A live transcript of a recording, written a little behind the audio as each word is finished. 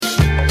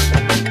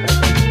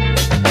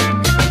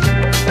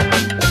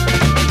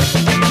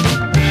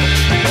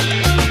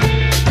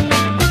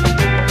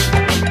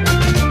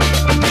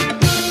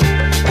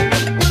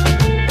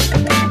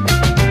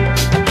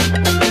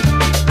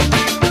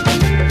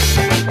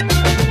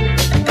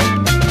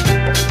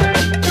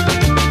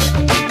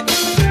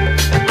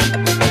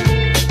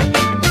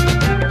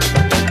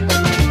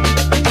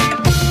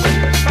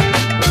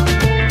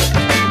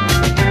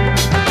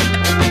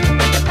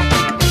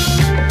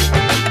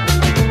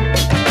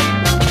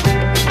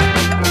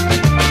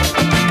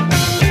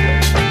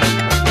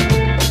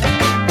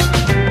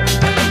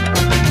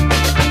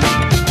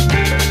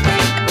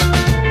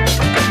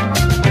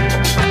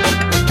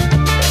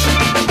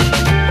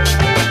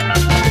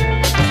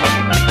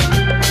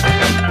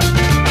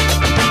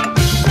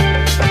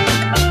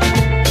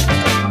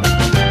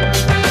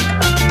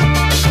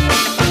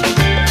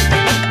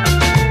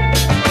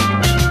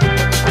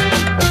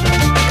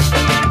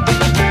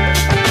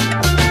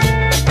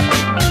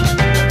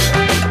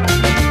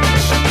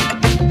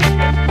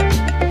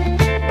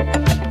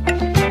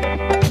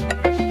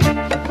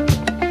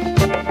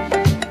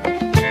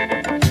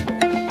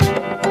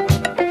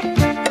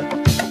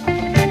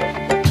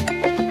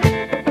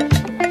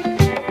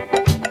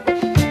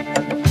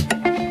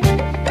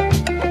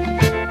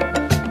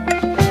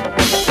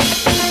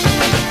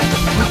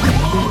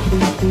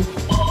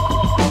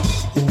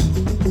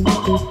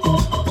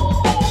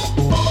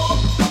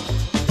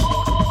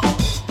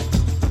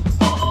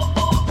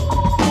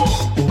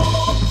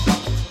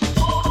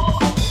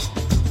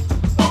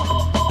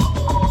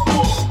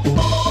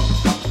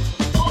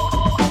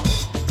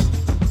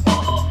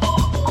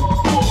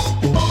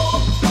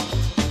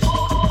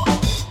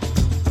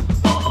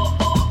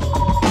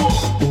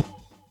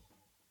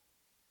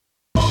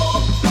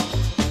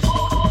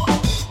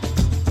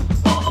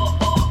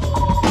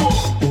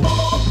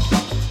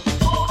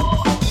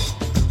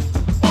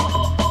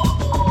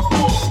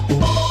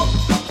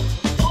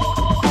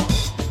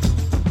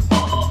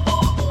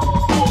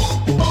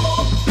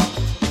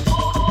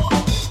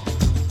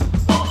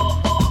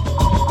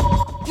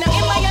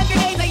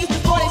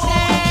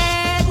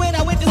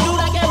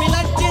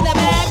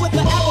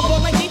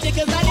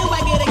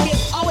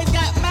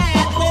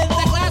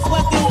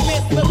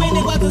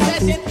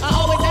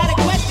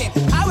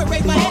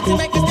to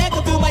make a stand,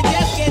 come through my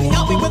desk and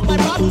help me with my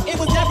problem. It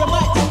was never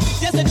much,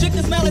 just a trick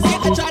to smell his hit.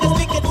 I tried to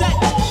speak a Dutch.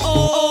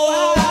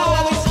 Oh, how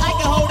I wish I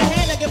could hold her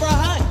hand and give her a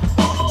hug.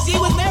 She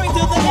was married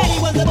to the man, he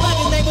was a thug.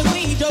 His name was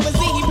Lee. He drove a Z.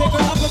 He picked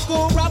her up from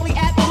school probably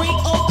at 3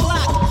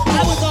 o'clock.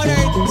 I was on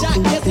her jock,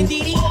 yes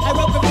indeedy. I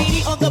wrote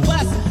graffiti on the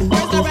bus.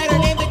 First I write her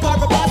name, then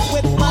carve a bus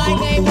with my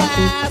name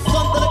last.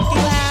 On the looking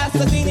glass.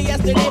 I seen her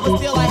yesterday, but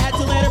still I had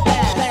to let her pass.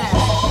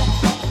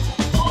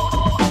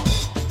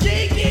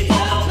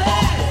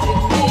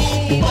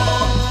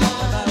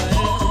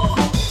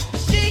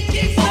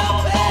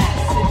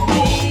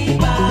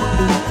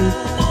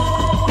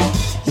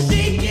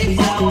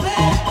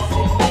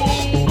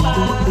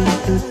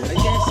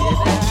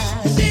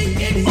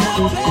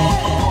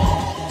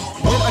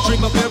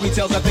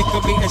 Tells I think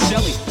of me and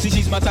Shelly. See,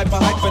 she's my type of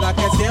hype, but I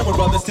can't stand when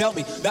brothers tell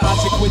me that I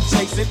should quit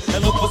chasing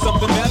and look for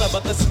something better.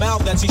 But the smile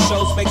that she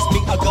shows makes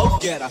me a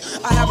go-getter.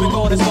 I haven't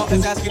gone as far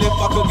as asking if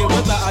I could get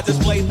with her. I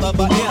just play love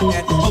by ear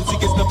and hope she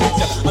gets the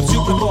picture. I'm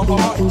shooting for her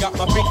heart, got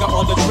my finger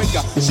on the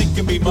trigger. She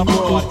can be my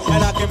broad,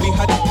 and I can be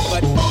her,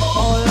 but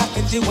all I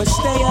can do is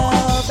stay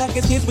up. Back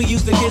as kids, we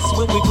used to kiss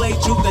when we played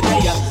truth or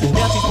dare.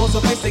 Now she's more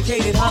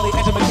sophisticated, highly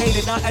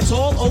educated, not at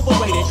all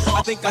overrated.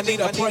 I think I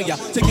need a prayer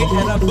to get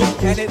in her book,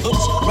 and it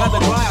looks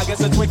rather dry. I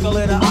guess a twinkle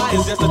in her eye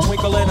is just a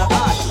twinkle in her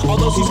eye.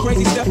 Although she's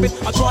crazy stepping,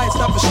 I'll try and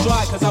stop the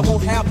stride, cause I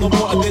won't have no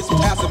more of this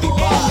passing me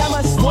by. And I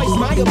must voice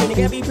my opinion,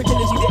 every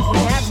pretending she didn't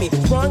have me.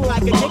 Sprung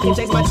like a chicken,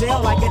 chased my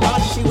tail like a dog.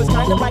 She was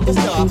kind of like a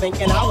star,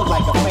 thinking I was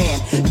like a fan.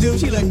 Dude,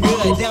 she looked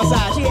good.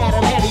 Downside, she had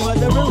a man, he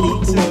was a Rudy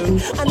too.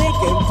 A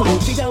naked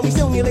poop. She told me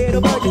soon your little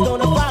bird is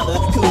gonna follow.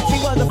 Cool.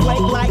 She was a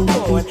flake like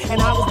corn,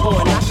 and I was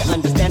born not to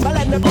understand. By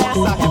letting her pass,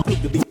 I have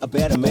proved to be a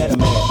better man.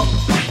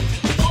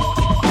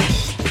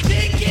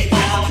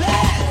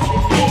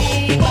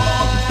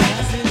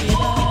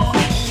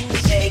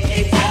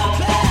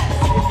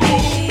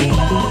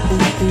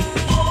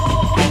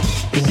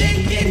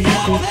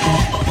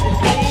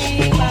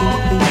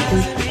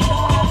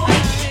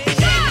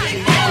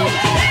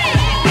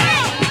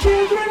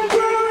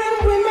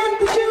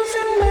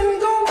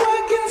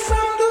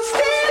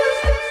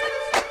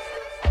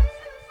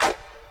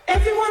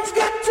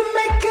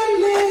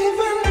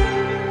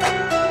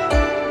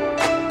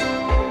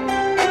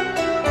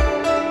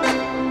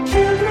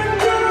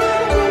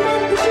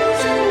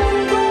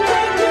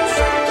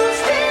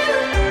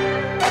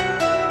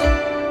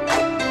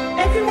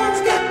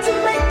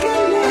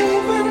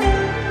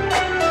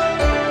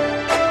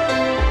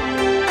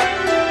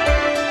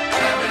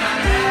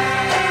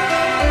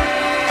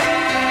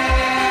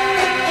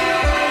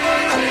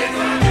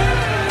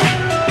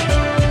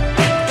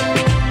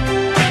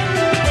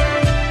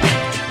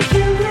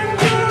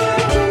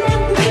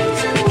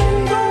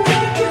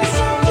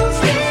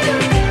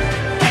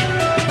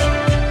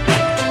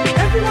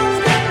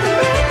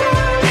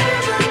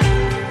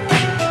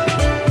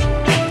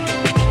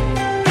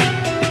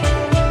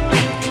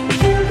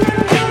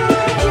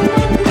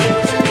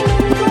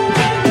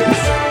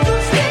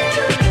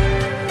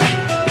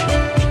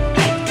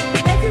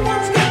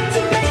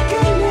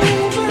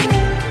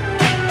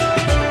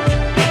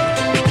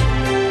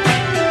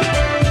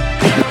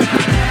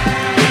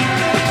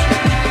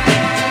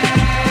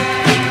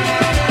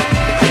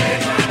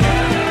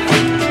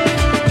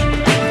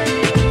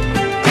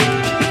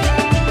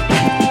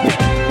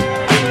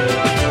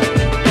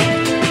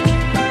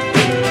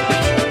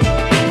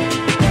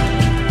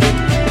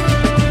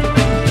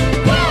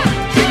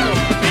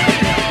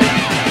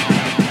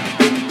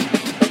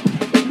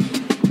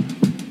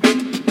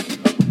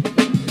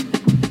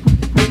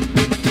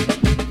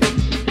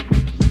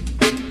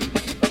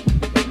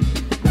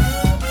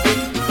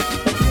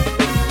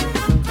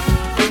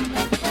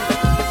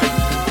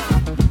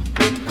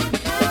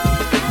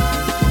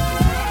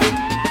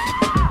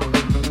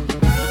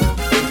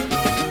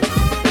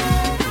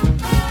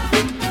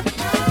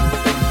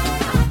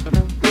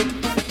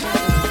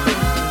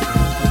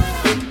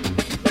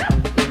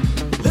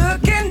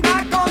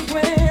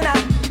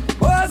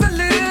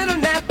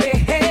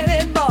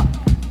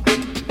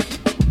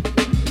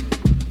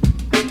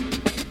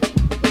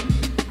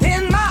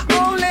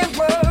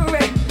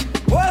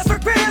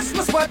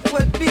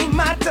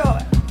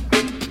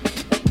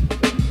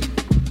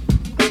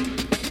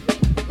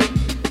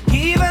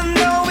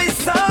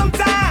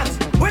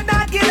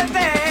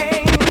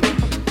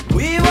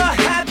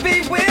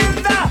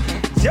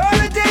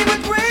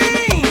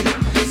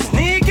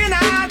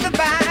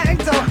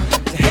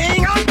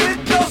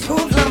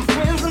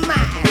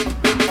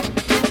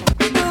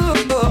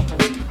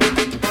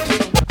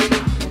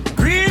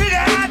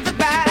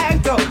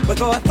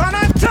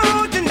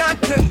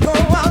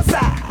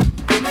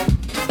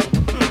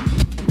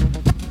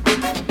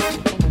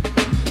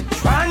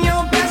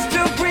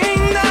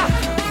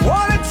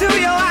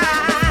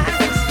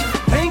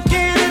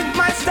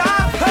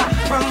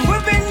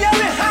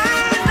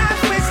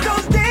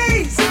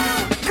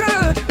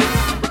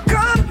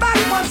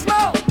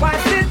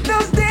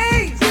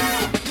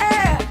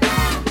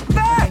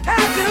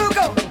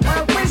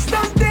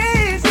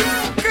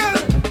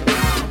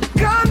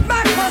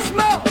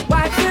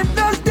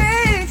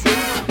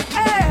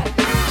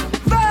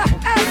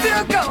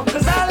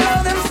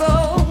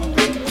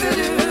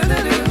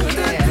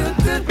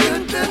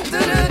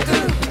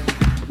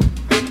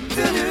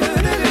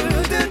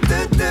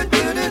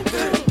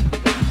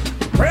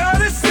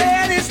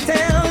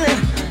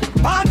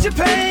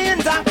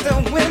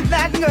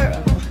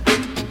 girl.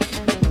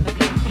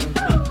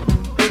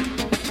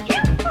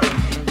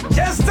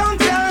 Just don't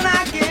tell and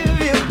I give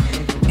you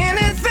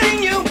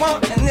anything you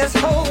want in this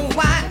whole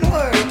wide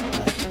world.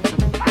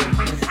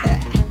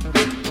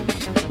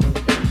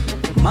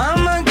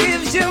 Mama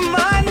gives you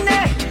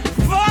money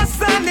for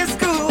Sunday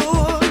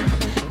school.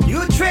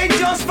 You trade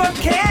yours for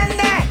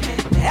candy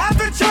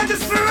after church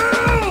is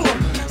through.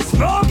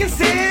 Smoking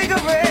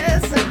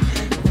cigarettes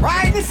and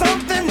writing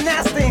something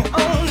nasty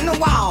on the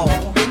wall.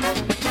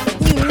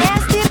 You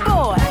nasty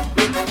boy.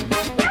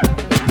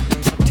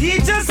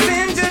 Teacher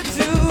sends you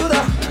to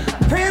the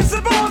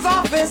principal's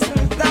office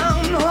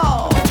down the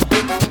hall.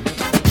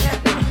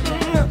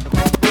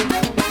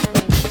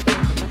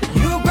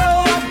 You grow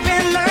up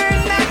and learn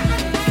that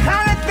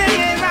kind of thing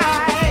ain't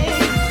right.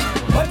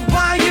 But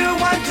while you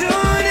are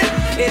doing it,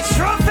 it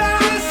sure fell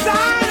on the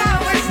side. I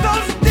wish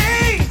those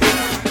days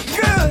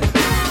could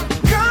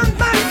come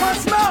back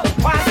once more.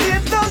 Why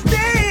did those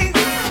days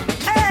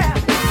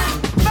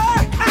ever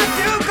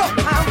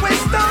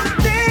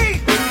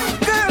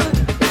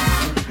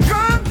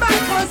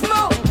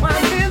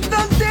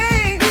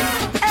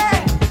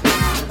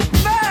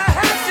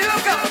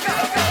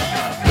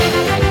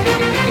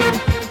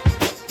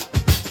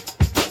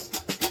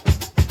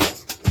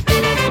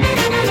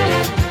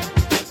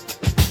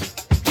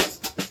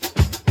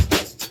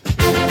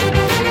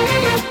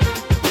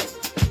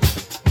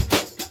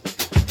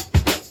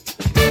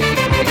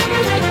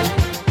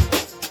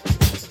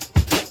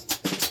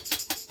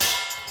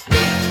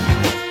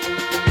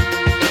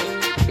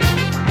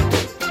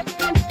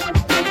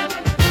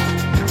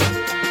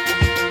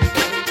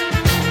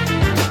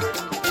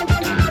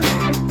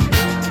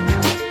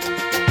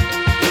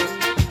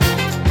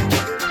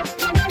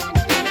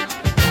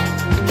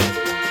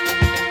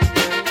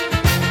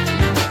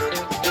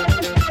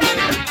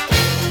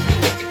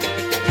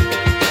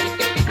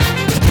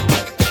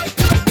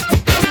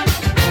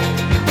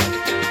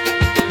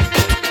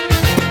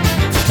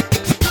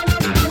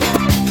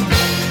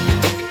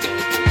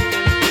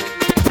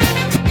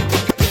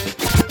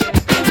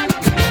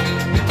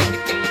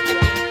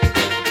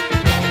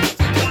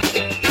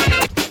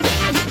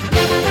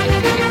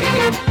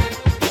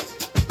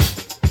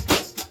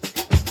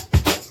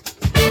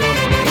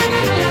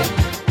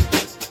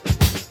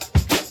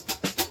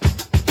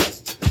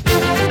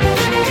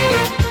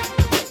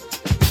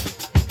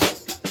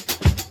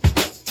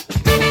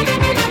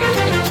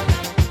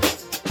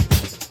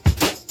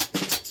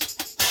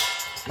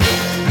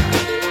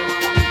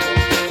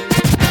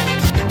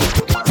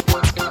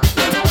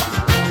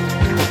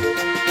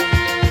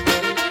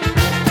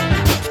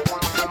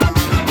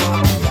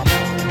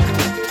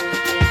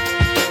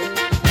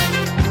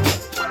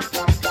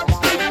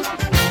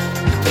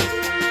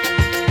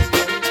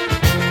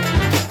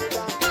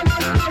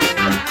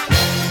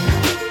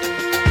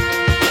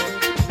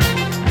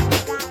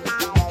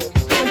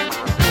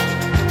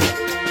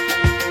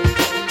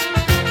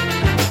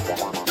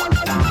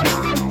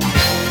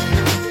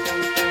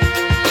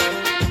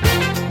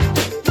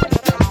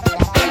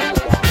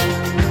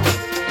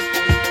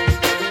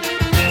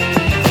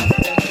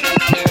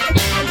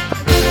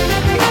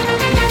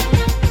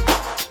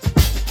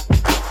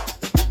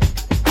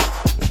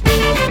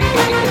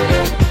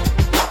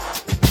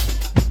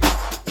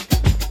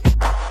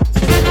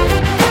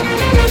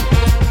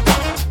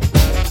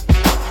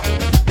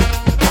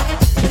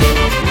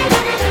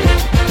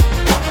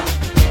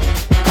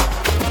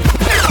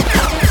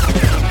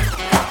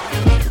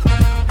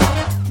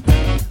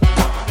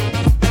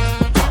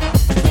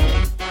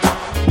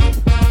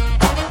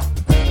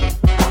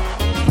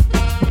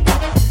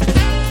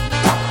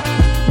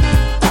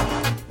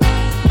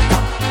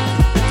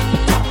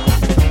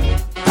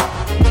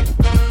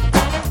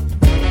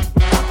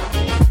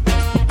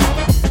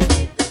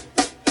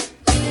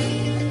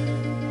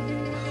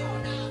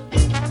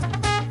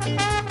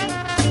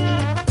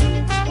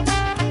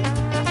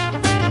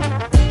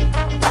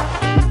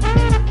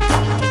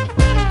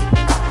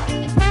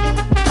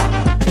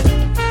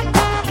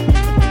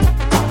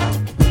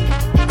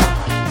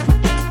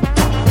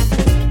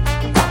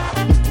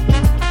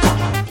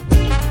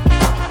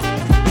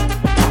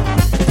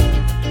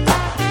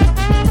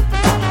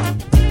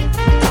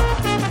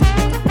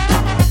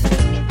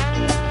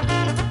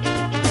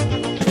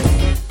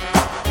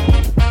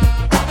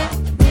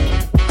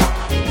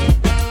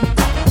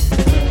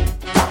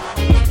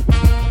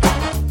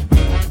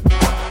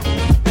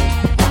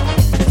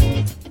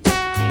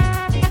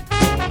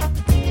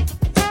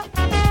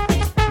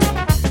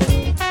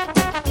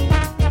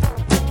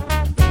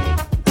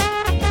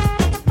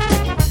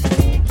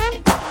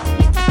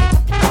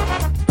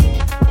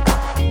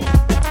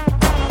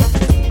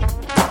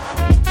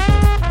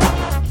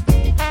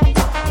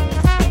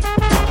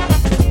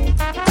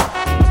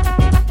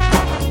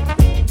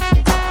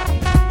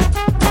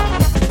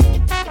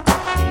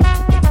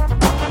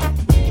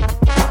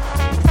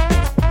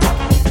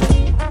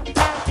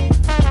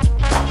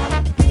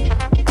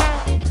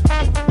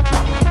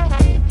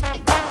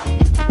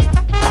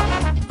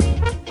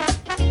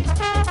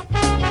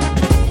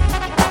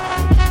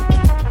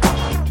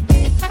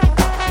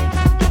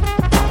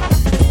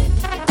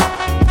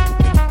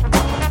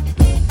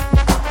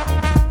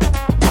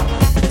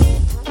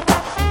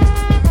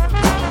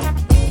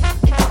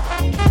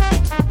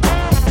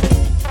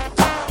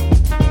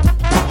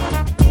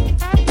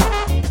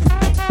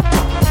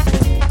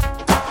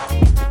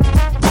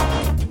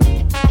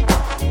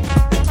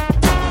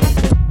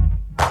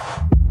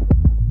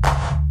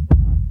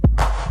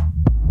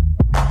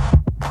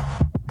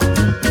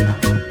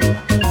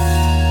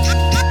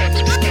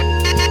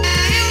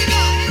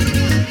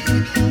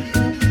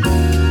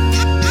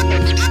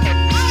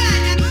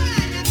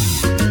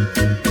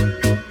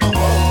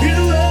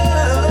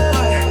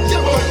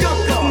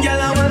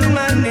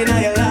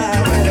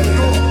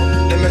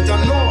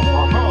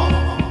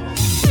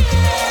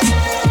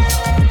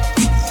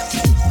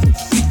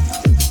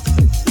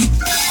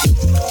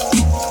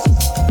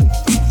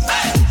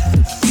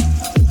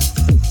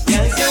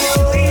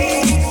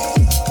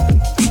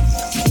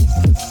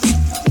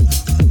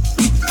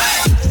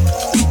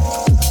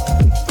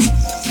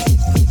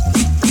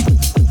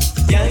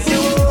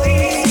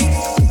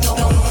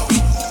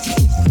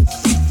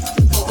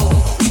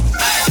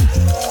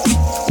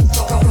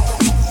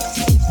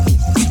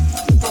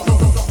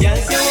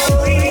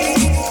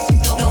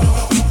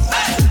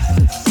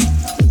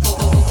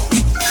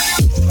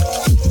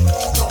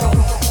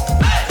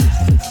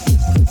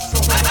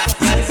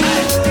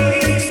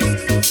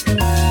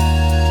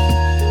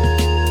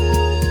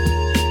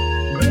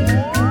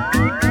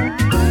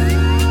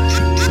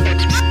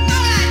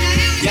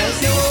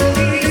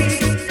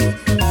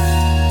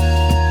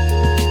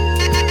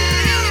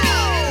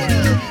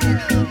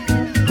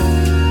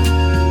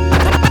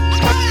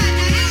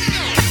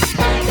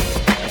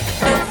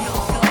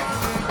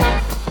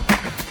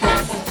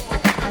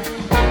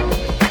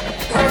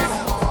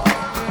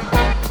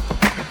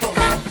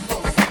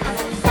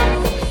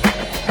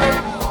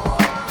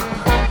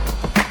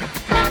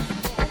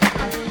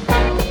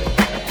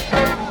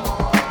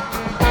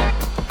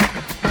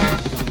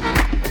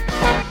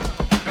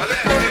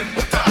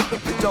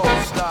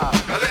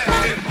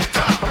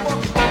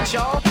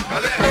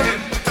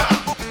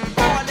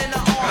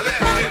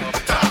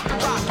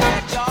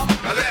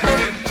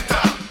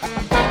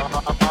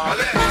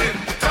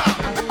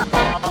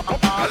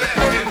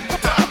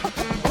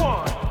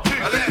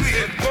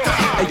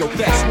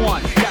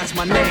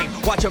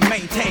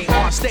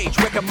stage,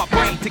 wrecking my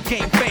brain to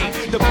gain fame.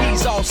 The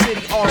B's all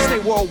city, all stay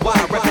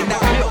worldwide, repping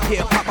that real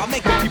hip hop. I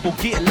make the people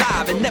get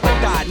live and never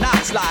die, not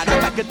slide. I'm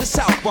back at the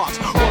South Bronx,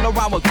 roll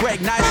around with Greg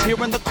Nice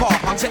here in the car.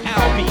 On to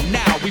Albie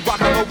now, we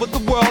rock all over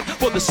the world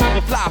for the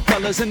super fly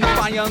fellas and the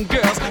fine young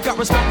girls. Got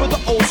respect for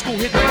the old school,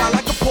 hit the bar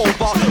like a pole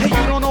ball. Hey,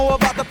 you don't know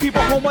about the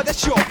people home, well,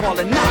 that's your fault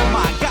and not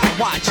mine. Got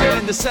wine,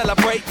 chillin' to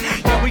celebrate.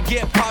 Yeah, we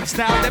get pops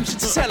now, them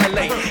shits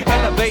accelerate,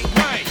 elevate.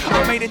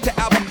 I made it to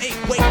album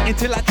 8, wait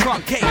until I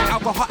truncate.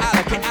 Alcohol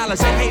allocate,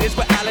 Alice and haters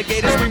with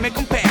alligators, we make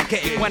them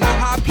pancake. When I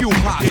hop, you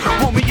hop,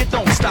 homie, you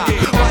don't stop.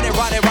 Ride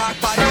it, rock,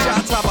 body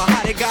shots, top of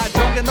how they got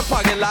drunk in the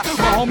parking lot.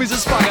 My homies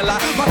is fucking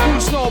lot. My crew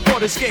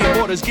snowboarders,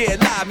 skateboarders get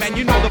live, man.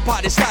 You know the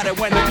party started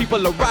when the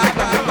people arrive.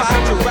 Like a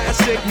vibe,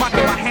 Jurassic,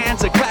 mocking my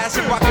hands, a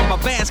classic, rocking my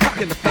Vans,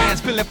 cocking the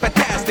fans, feeling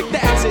fantastic.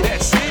 That's it,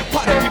 that's it.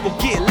 Party people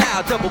get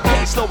loud, double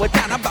K, slow it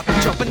down. I'm about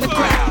to jump in the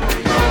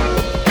crowd.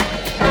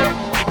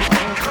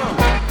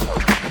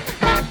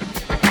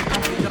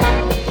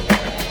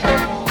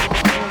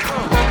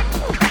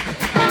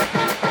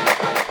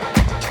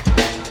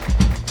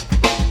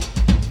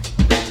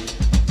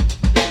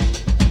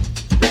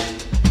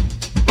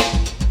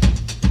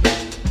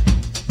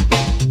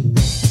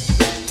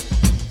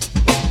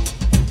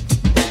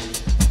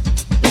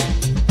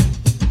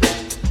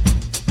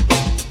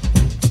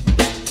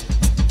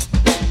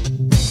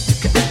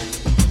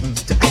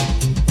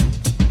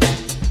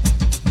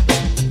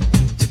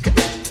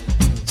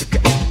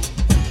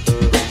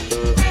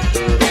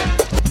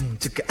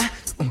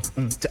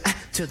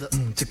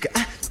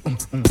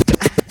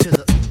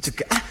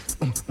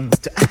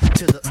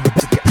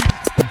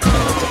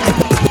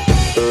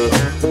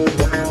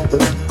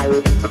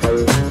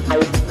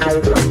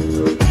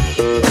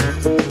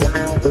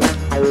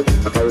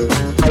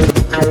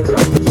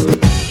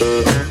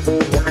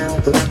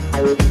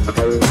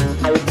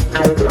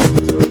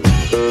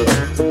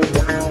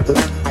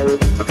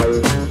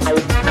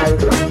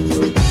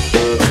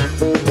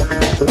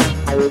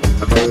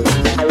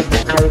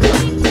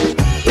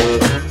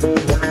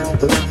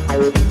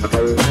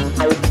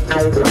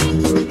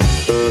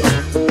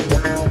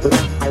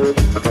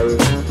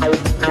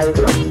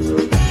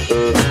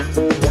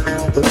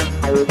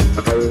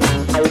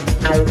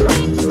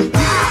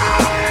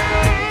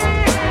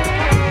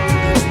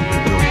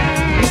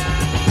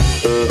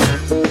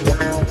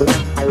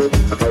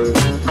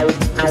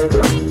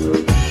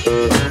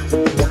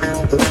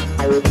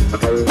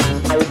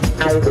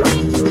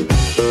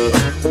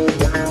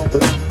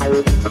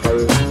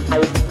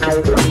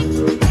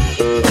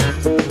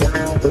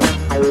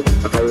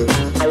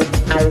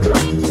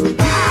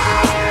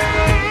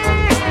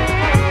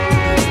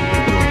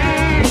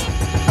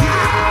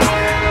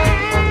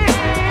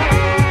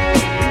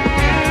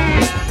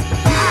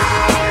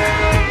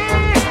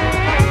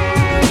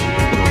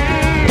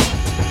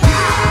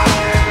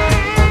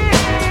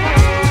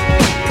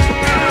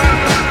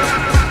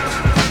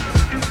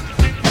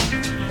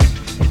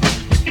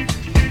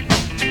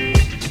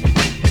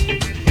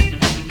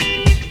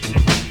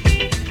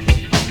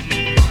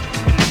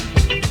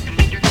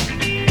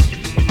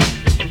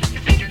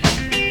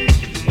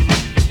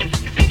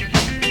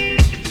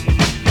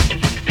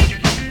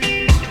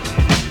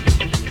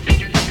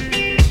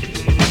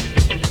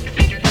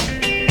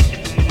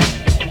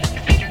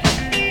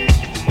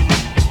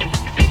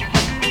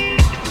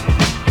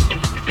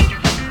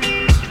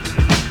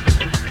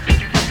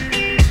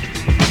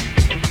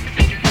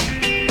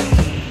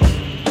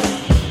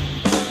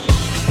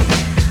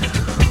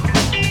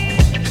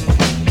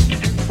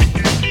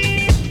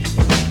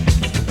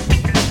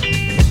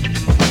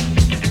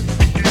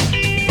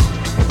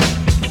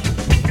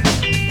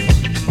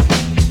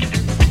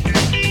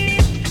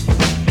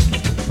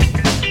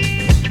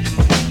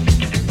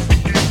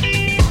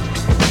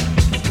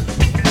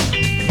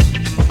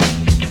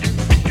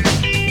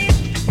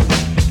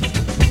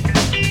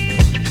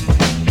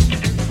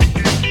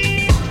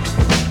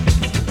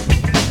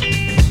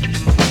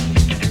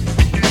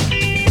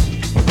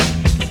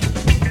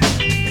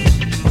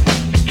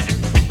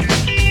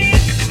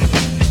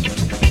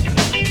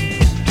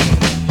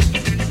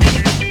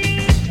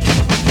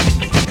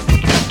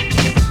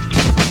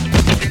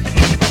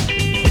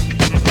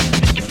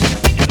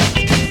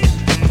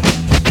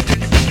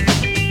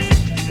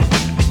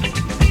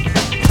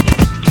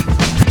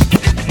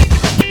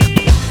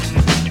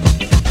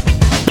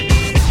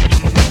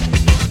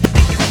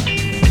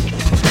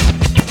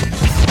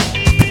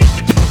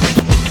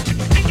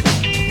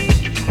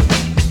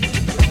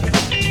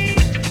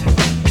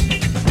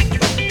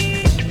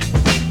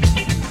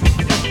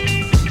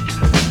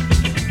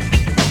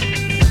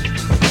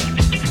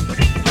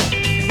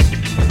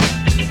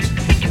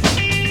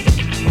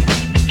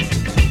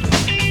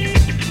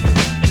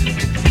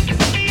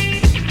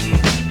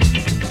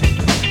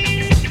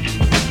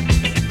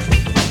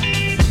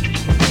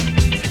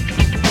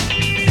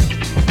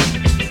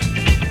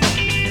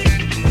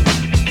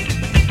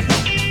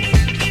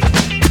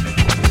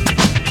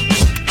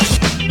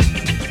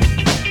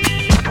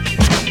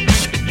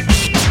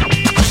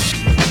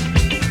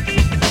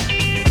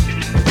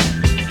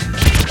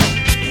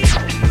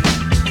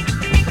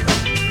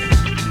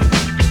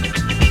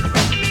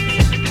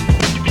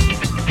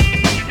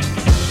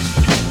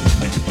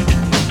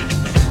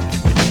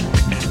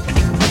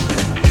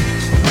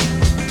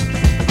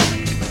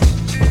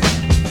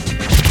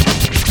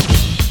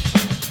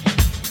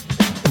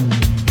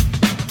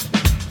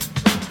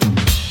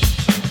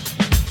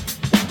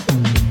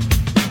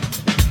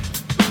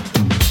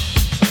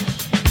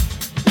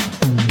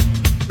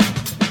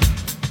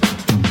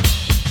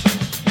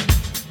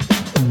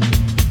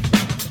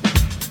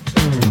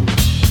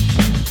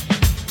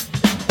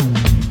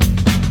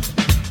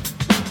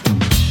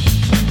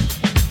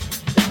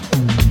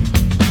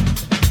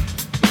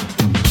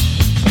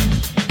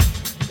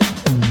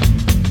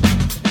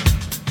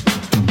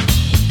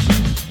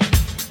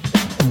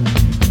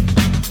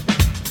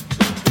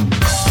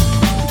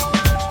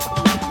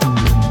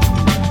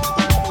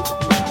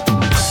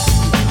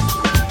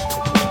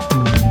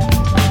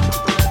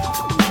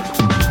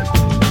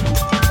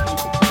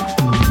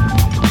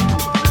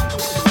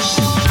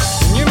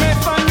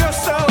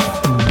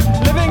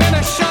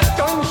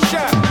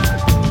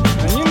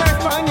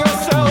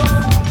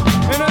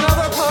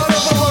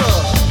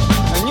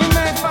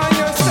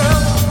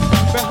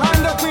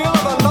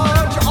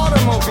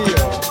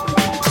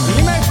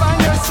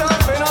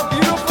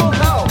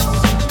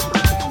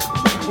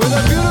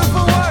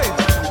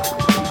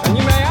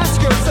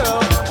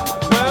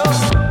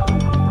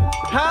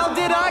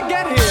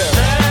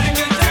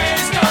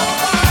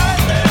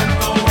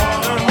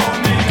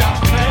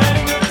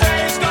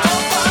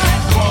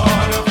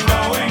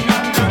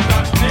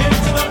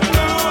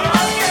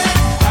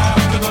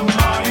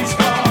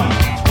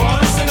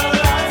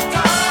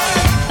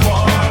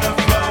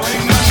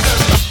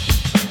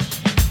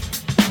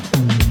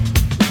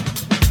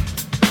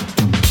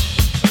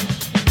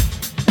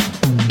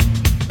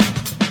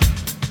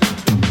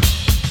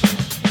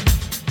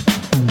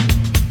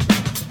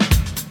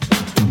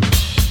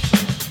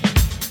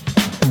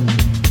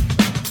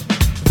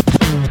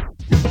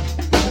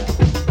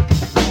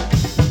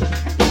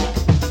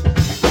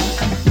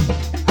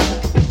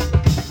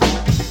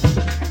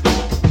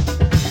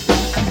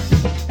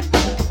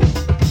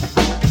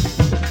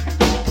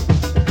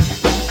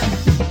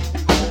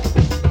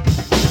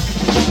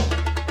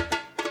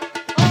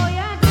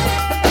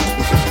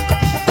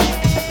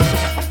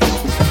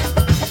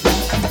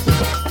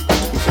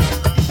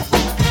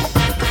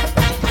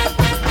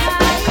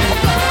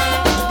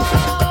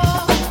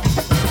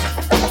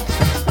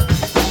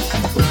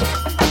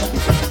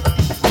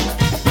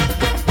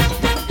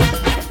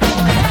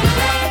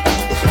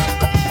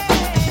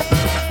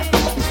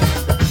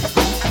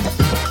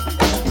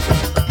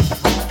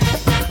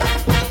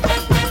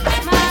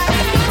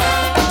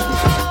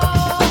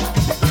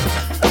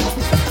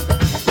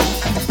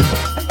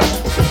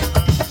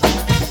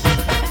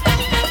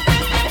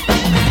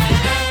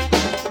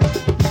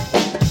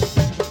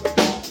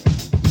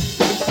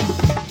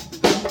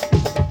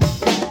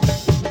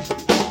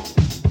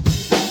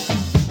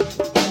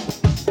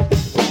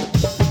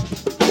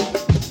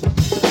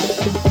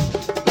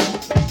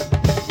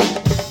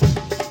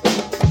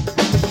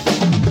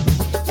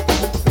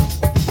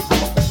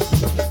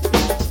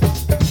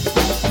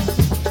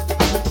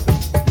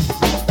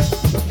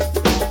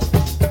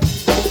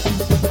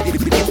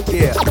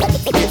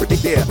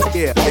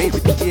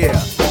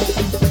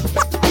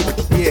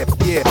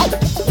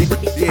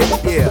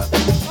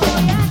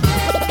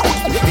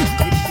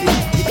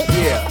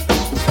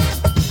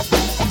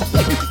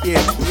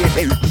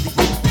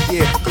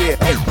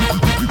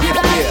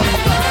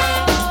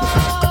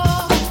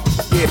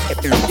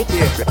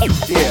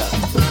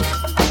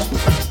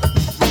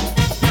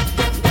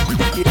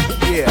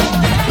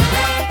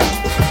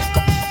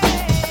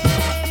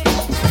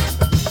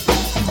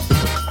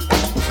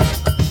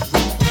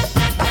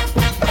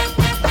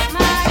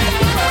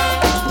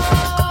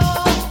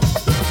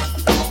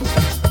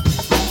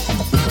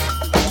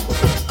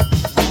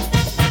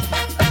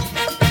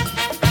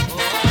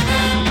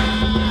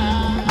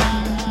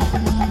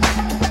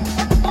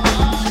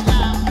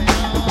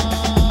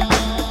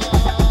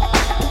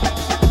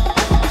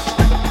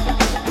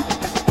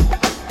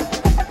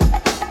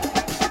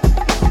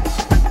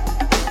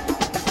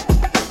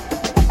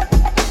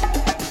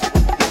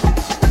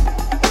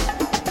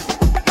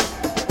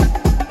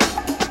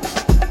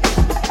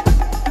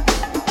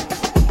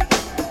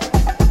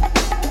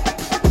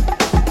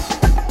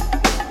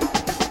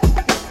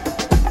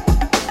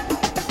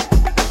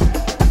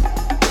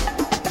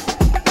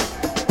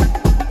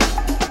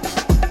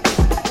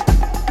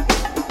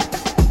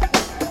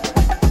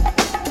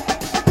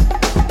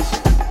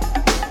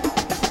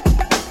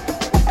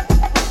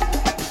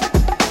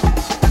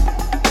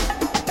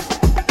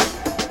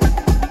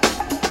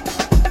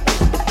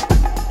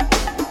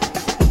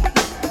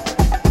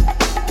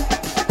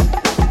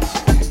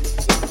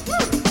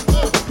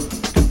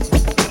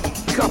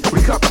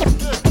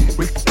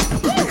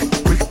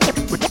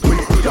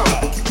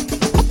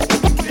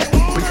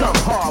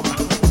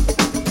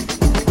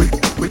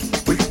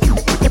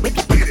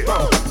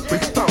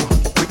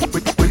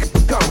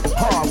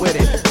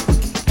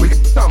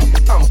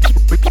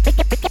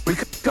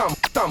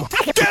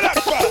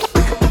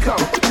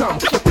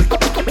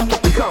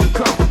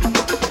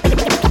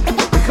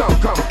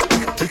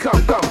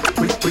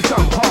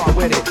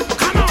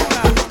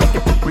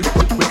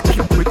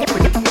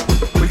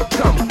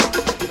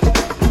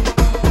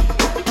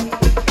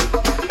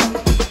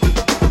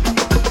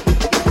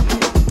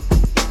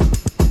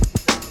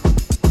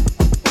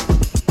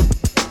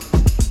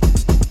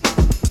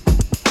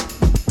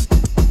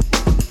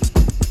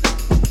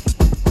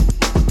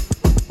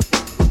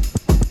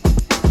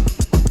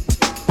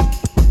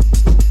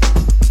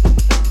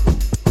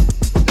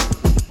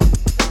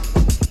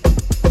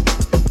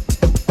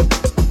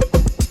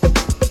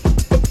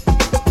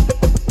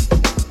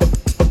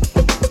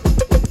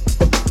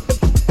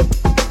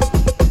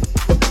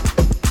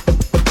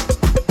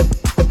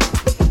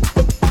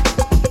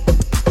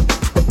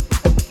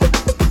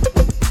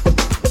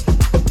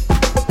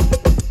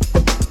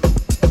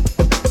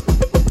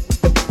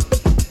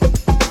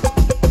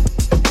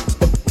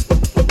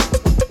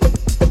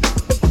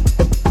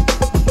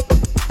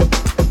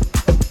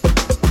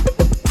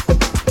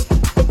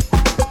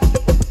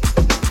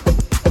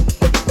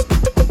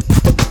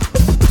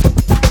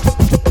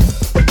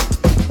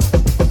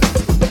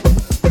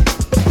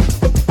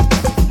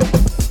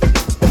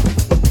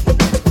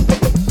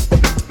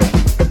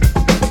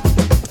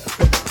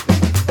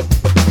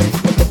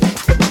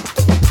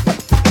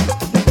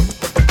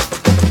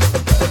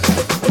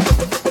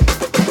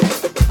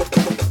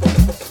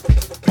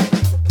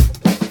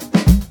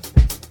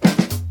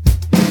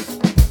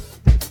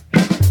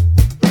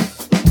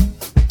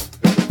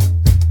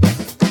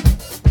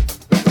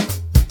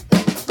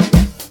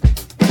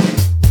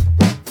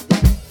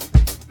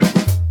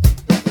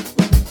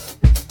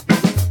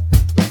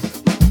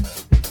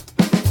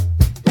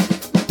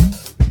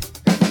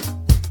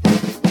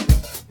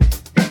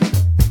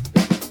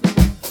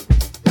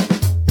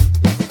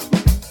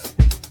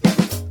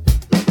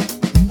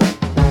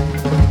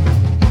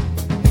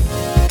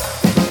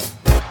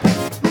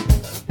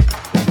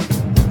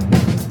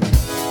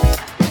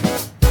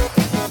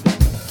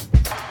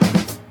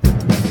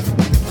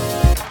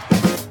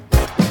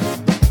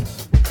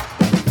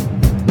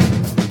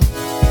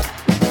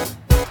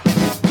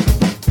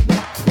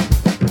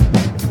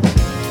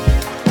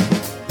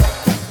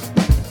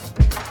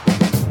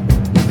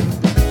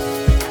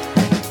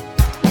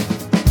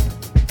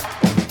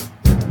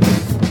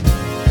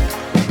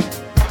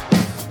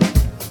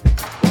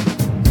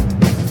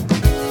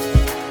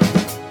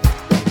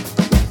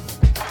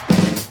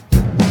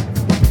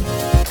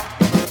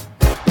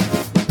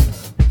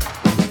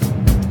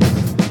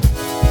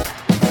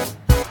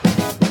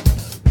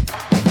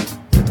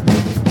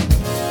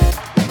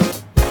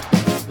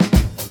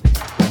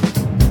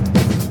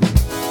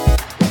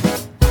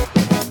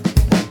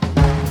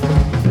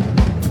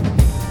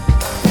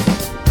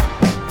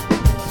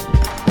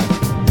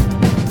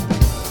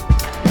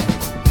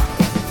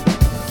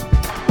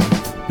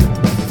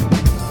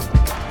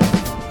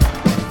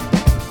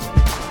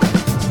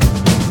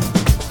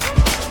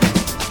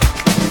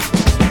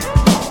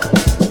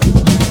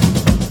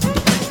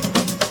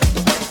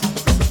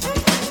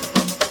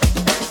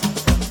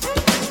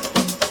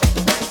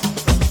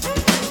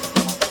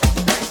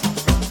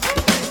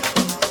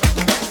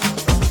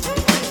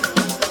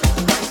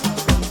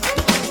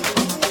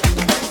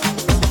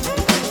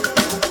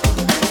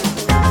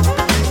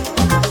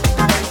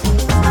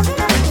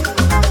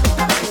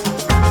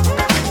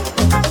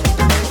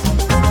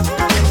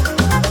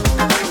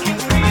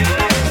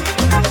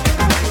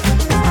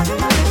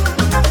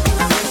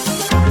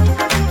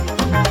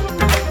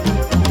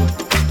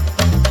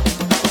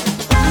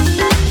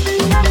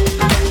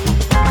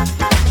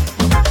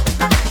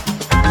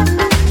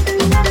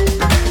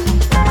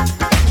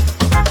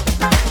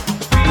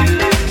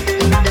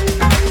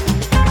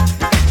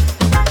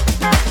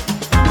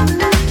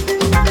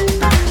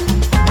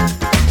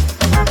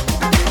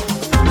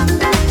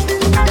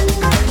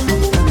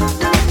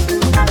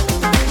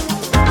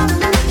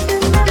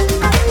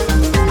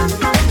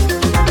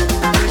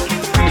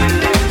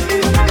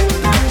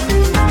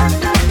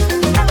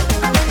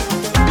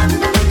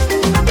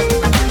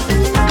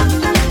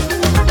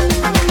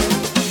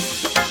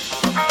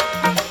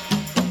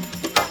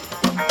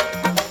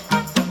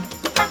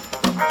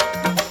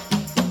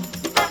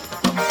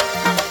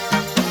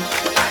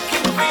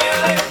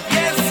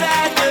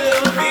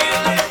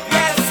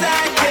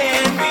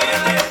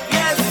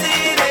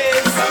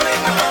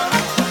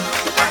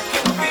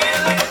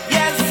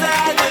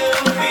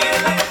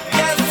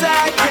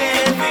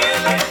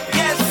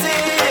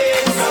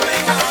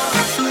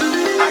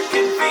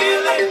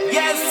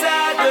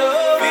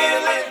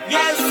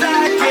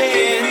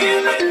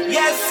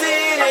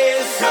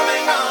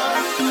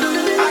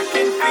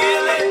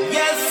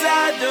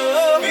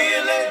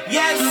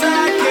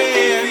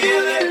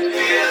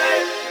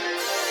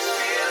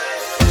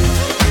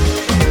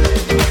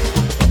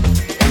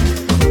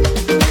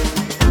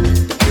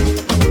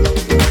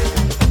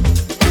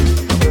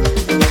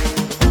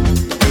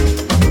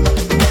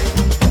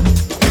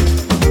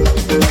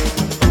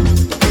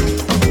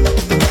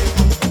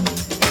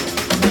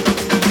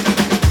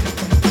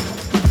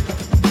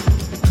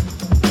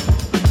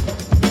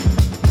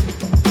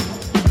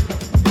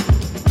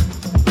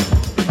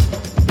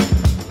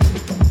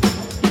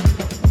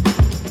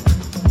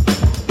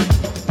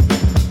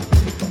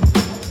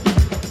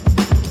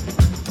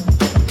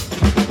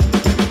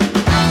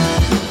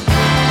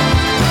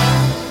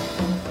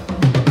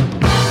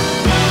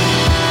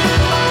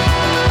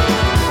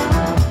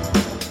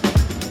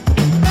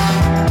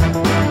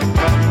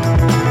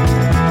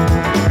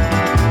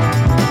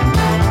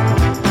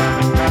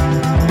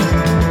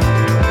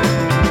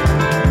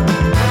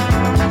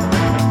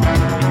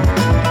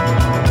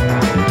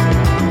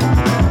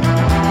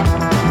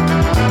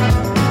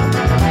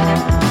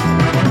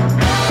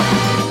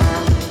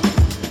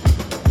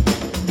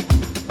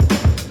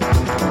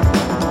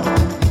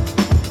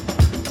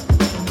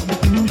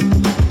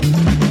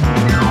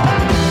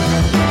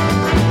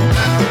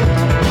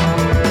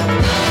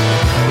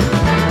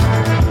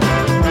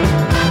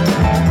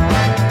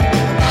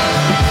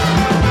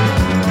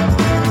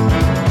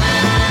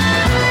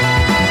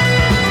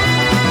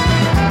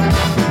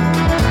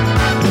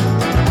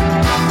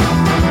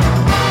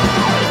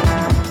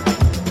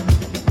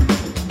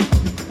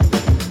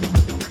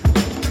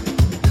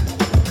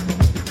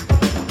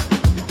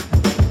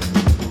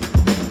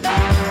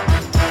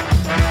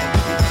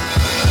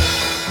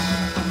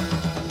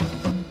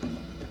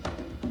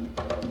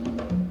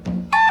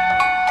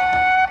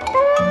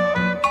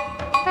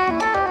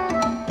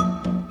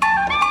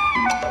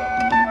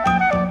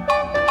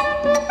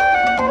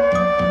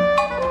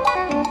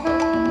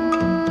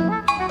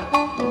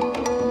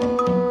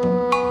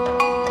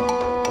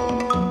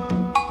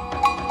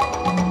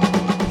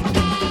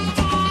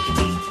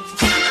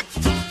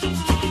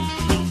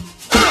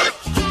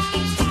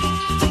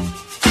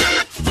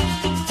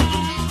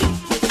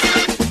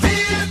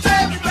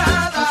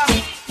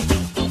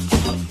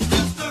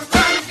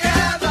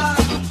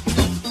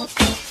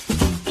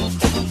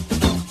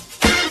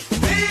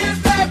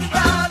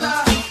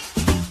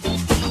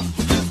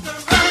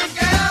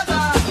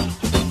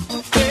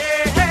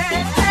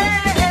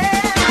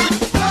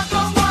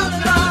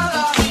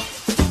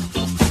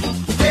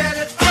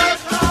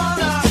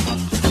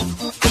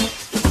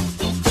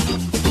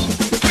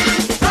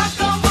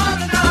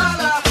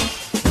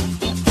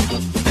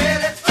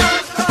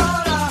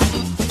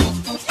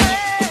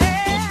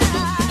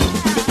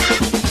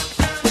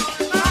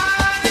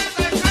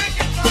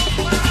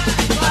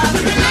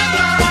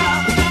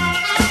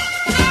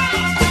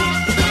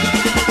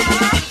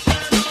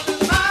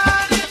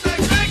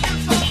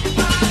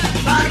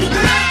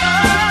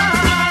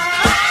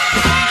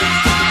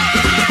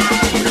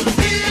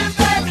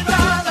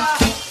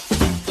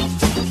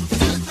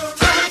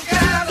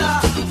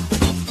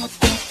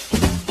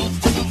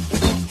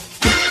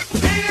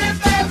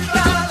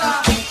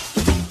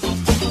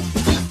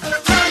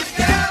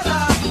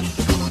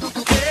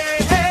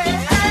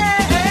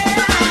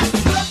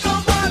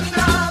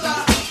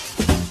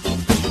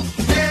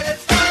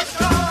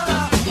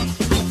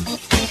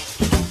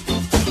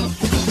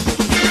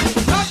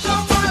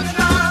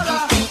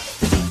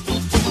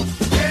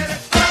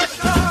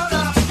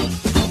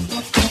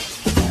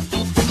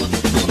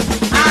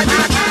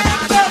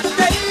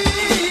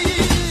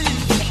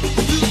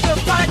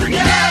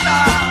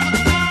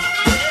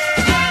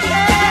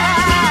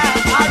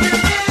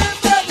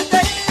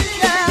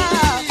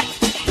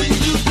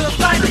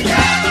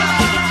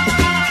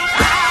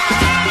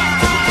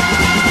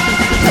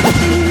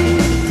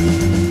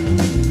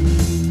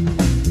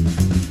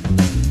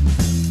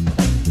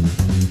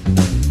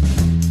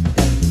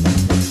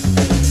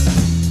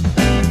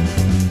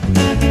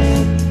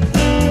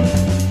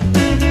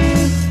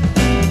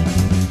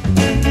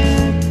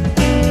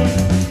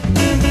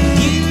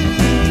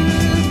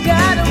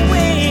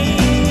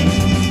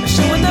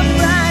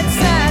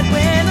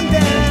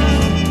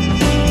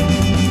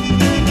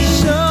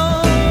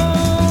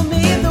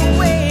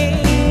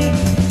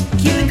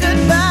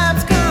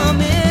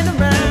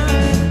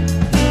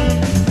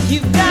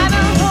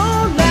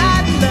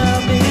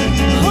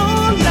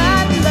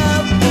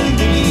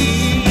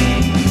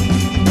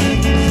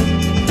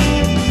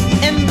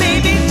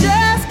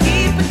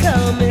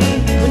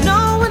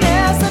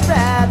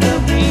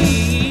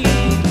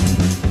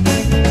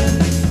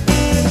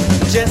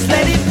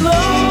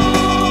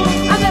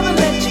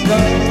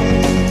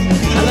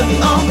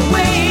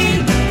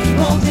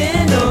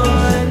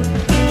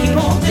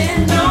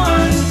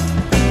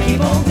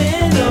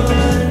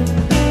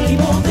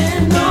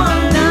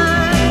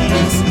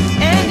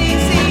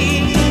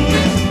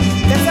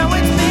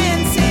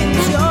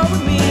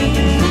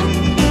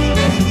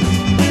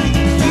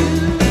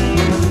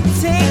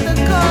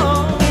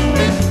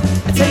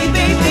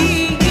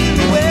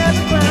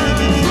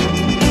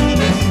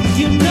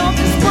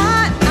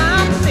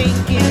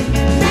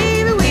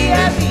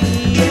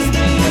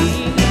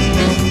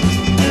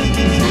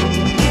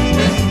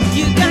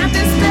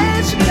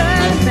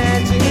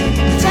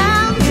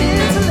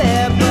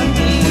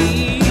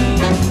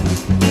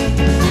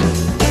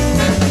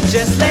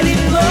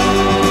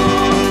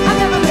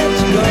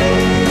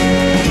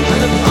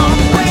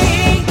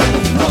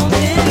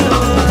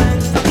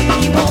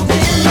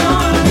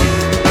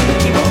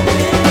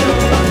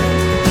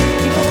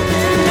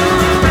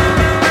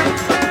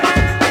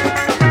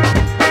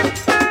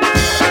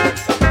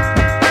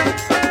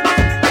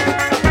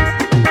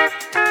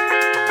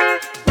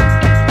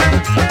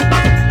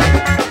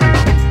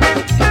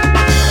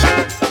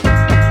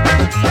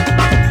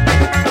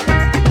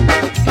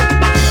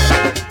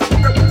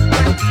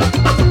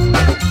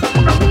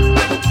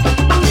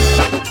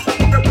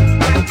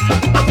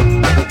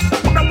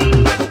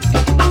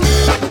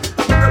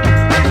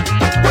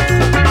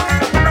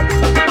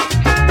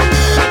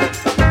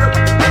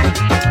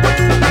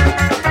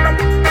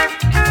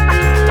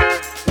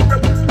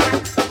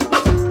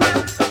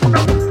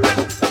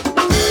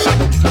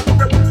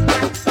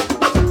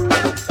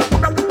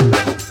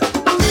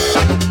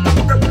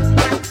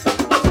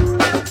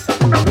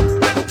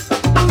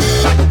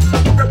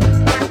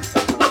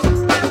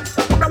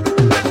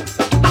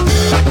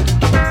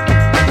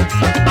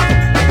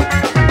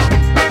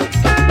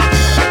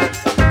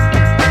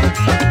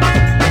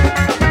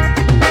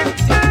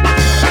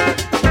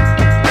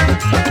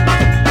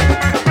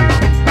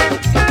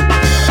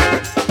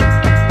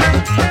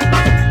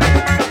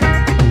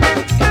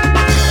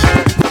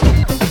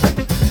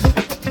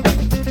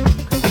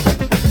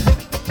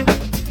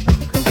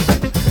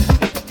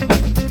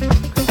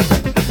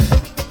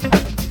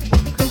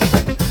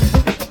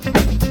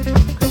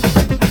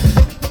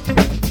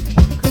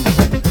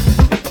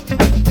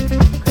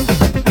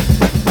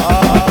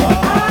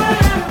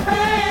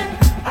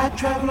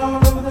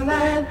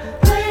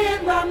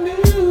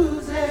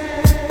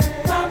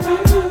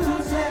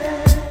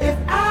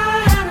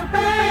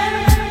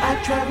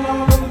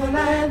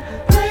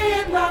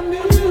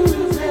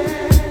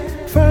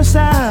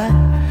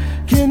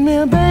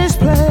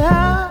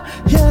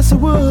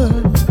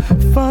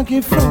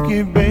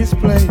 funky bass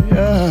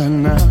player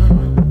now.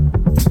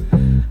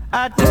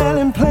 I tell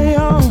him play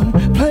on,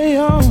 play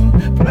on,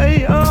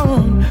 play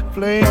on,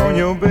 play on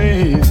your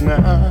bass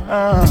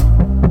now.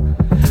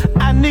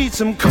 I need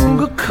some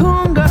conga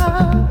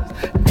congas,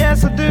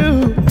 yes I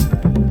do.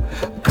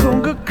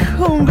 Conga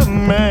conga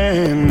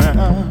man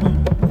now.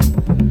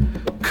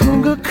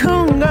 Conga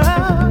conga,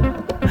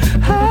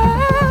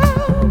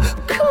 oh,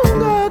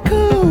 conga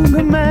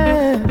conga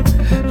man.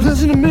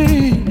 Listen to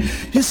me,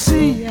 you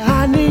see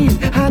I need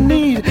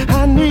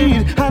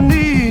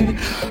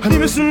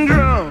me some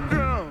drum.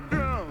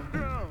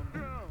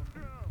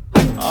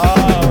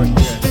 Oh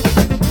yeah.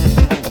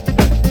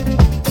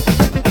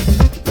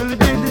 Really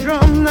dig the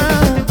drum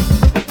now.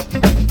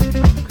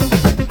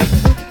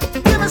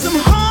 Give me some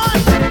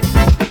horn.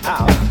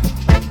 Ow.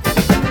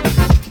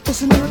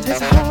 Listen to it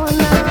takes horn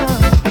now.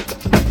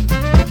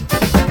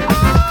 Oh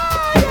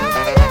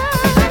yeah, yeah.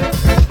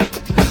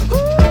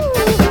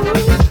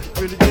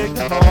 Ooh, really dig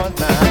the horn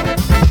now.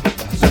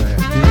 That's what I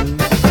do.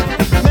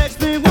 Makes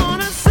me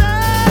wanna say.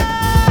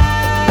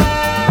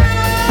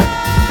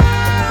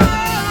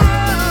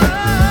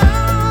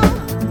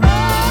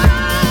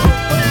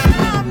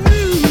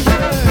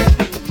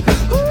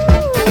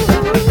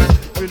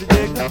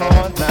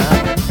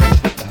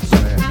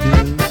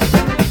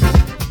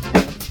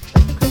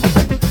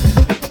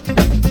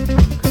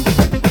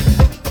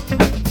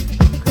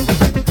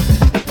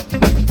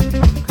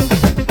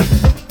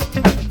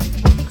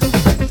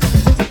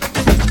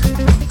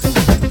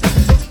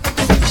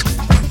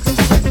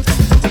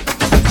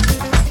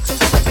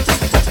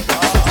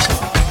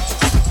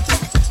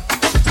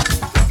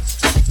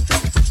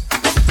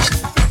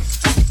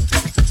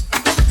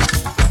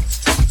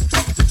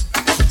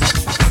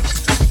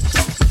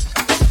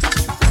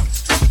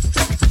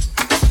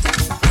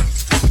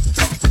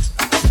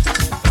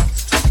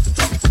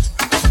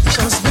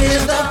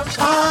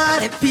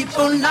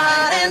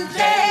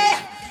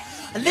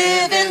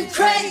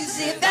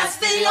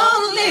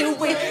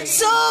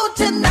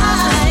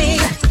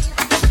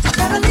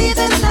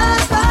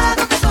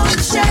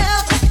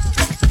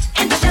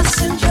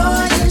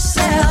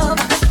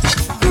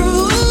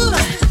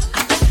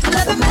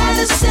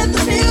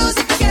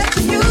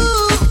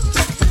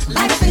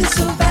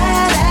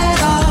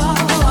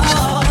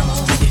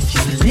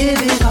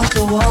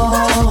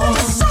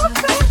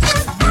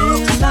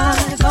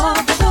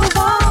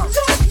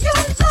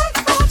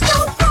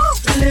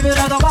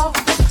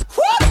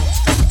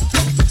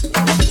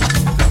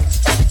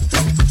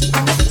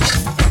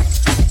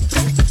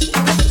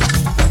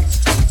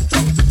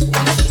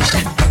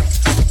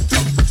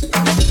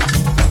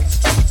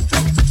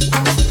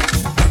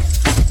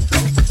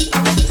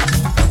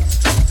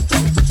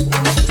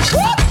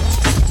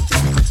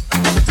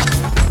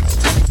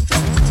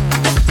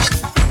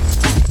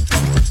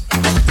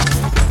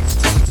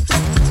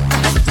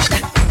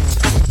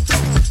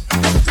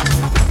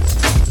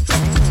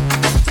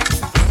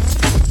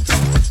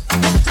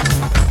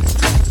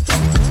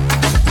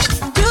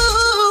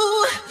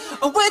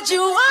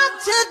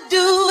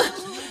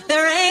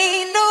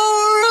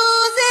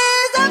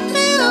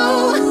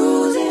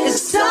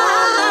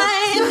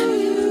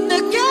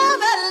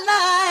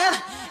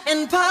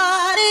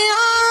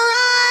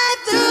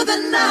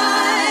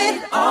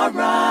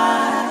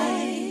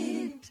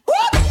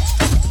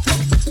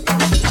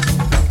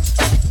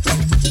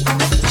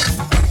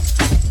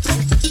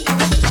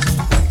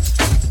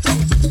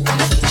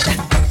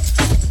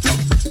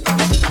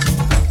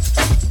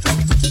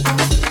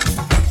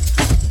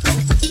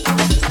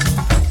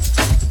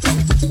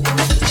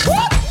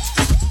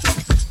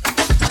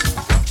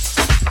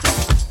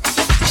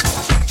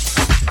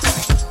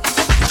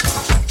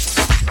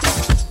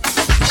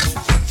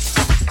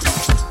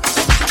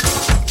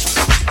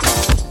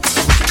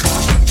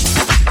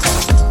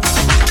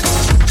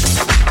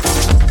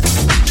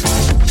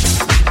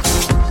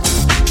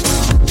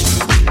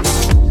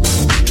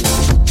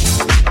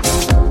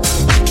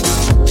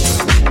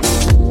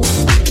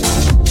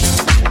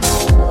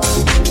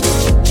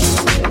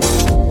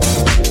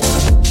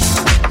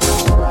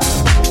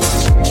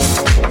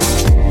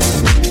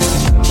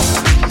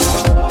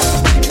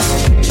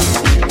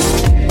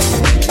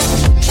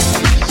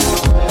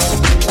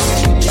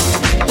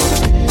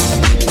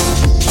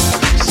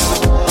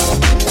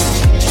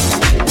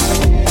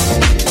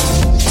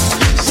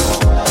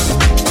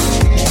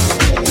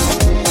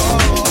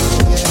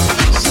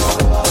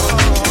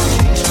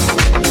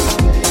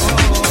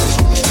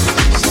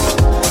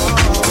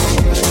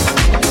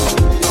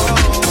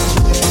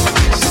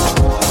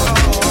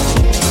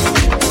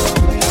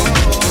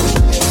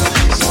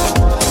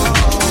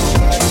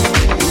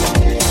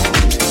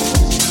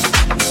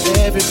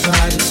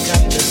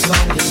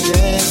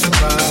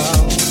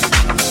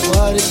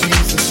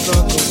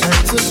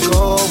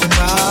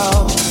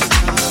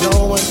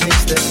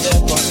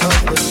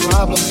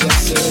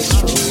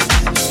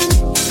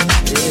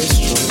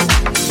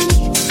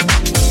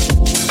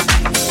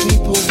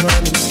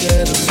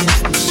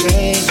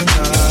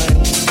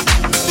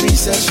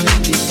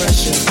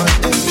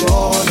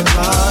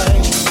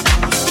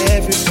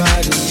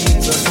 Everybody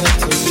needs a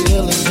mental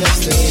healing, yes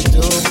they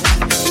do.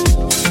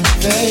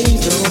 They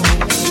do.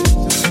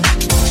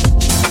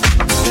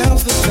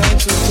 Now's the time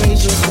to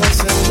raise your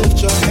voice and lift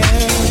your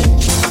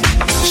hand.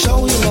 Show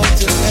your love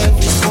to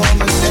every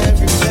woman,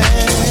 every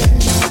man.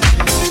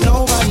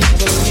 Nobody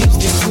believes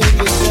these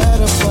niggas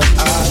better, but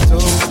I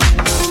do.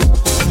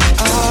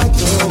 I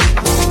do.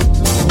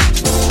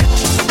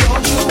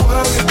 Don't you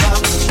worry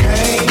about the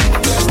game,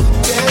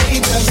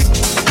 they just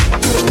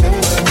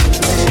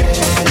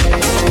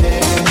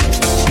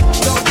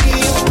don't be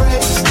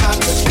afraid, it's not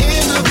the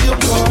end of your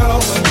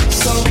world.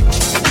 So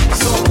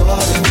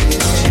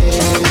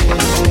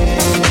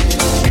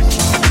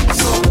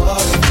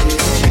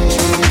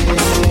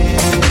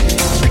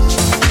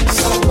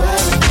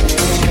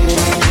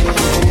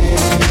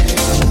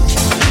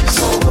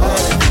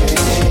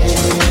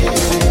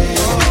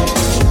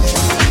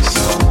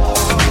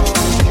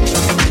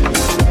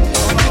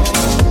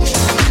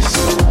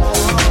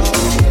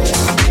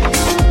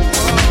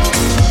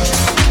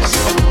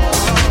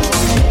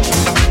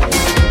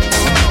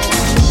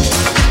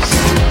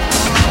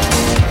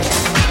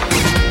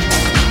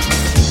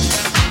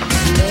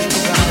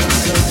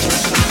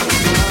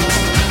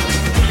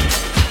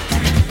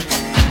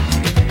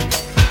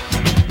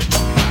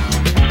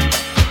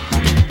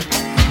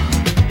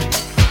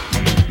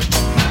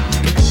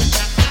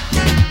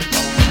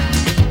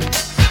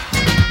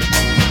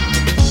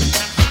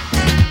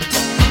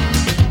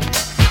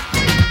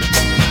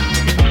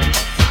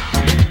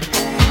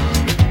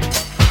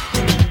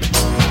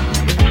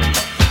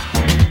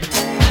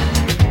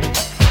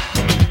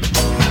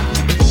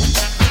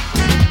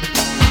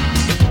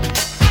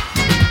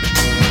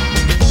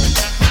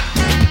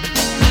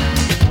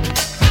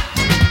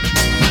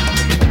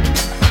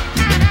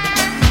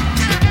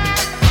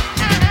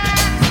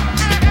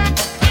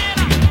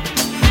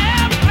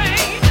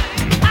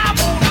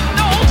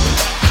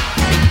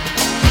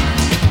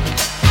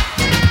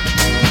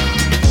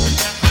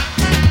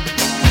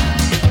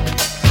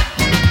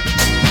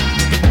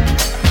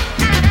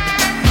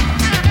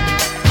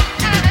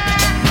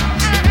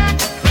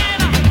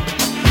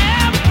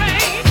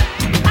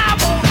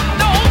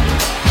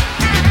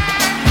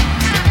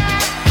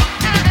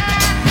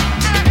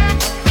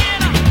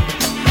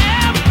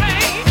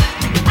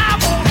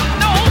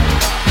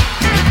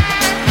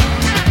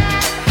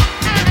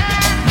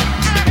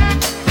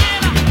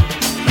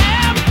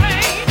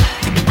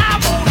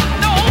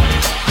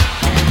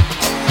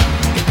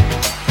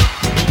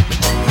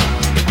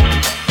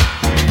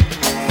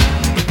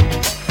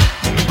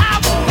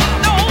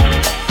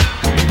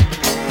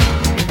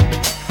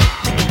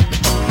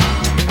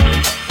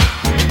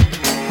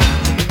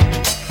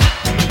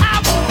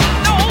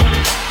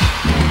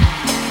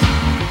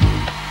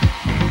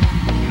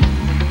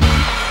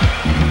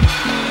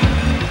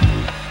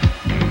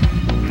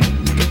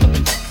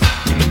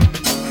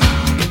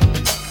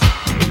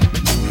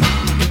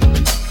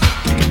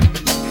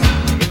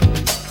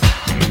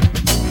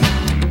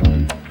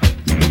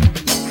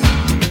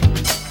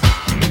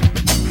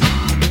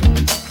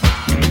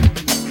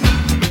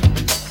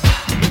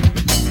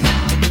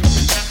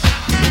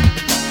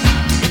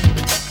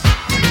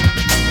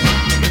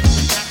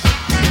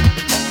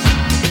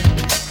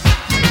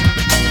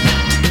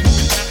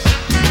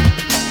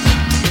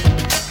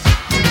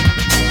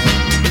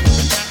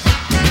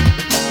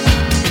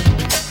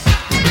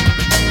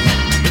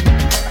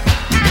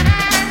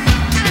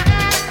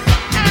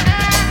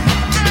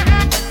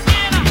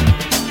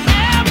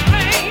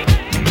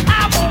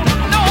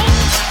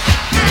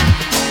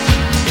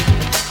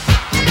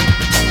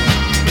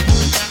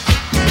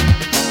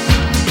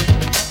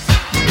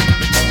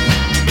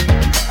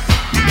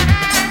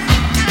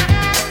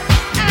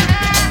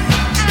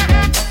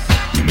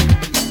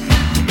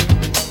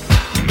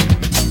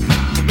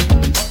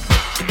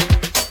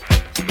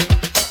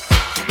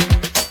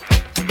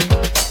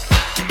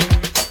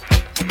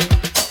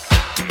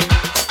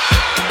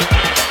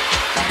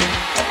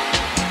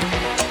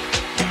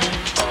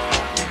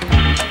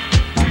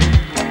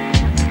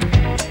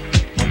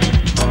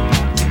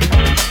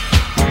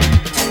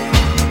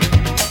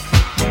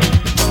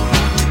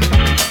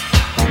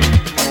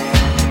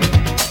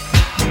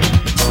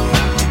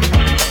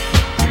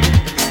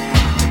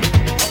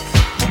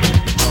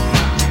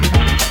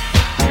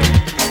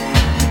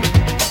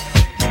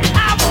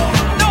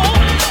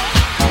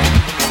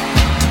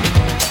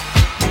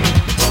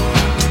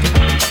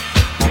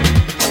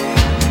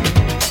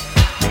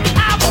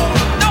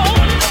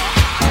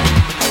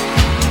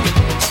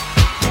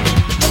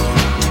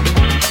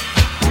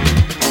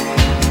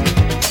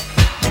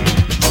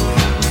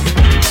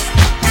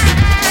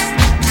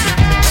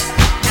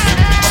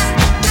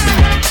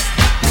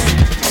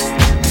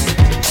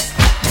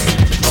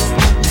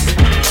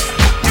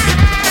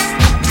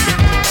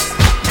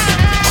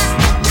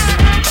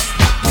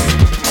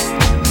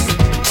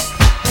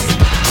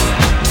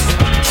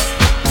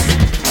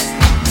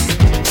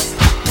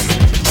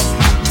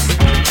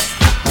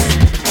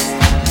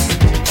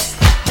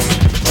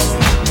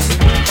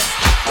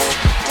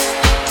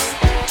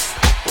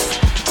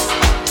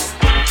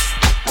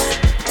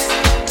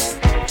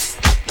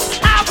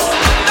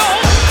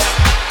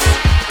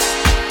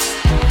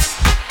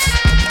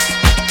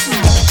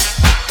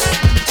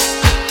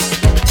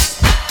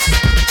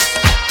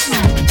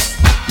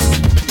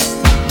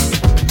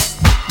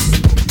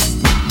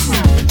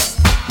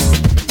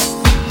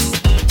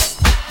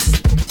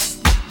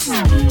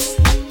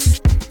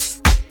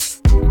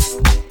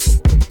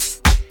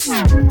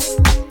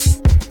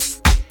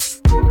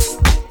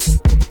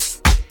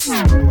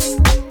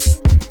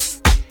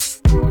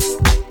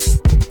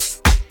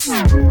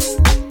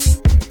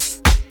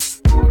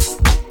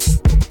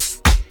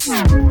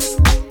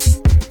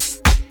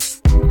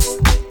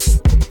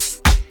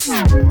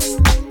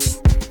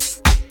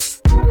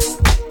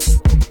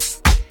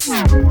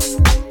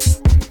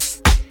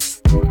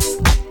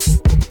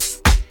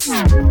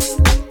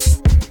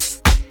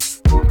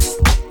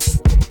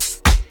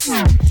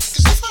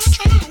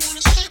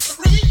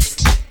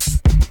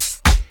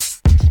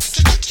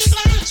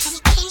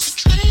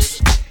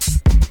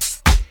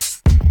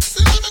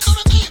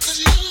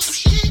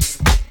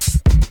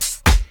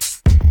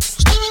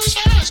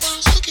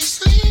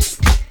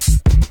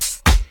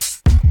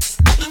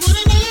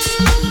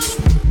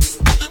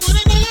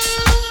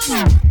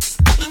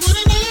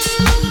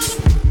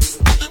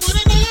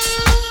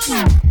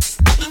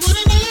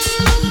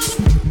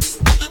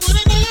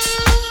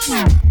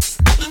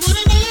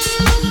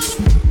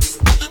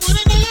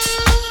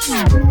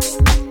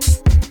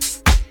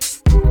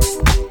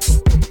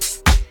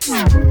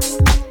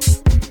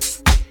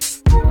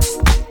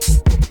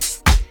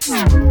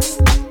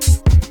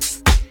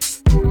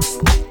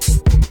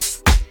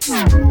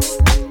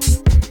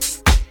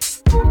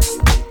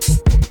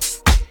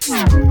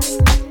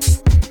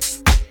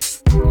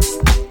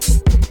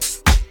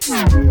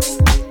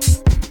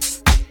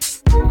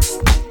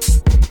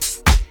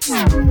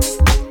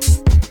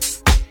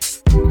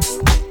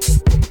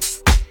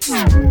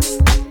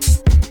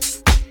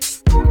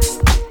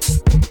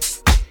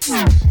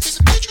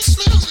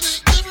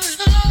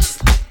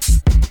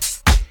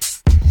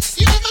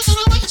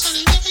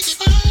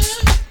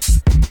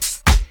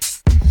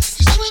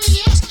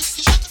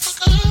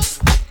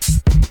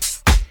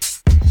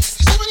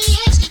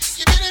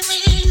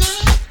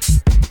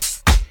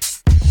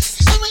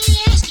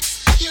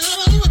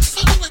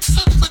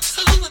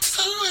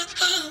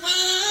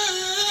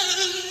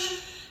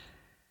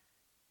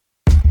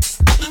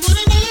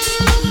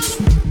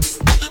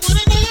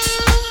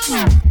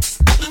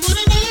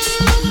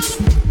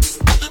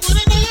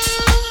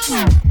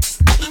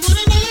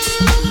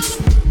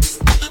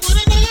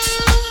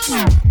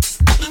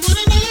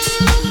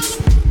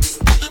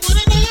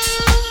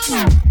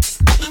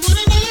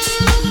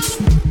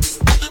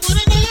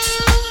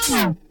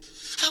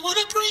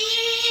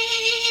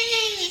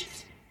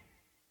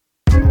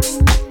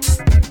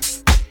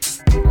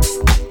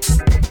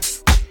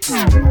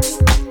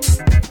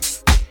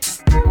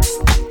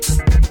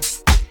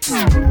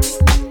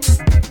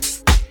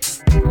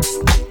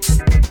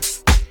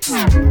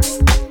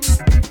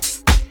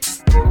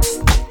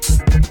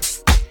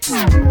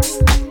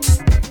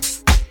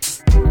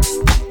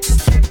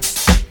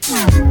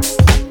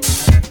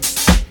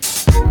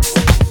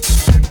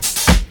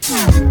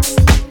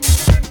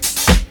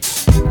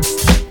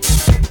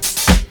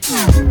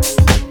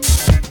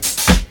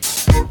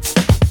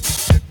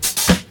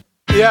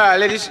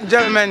ladies and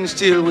gentlemen,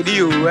 still with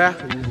you.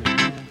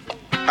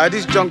 At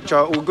this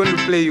juncture, we're going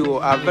to play you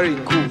a very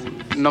cool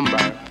number.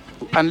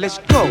 And let's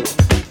go.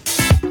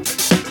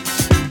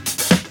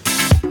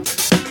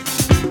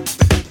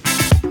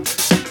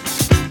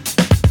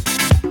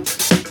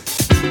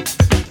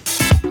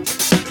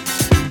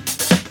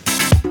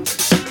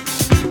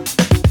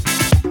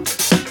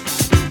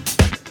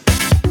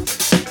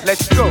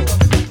 Let's go.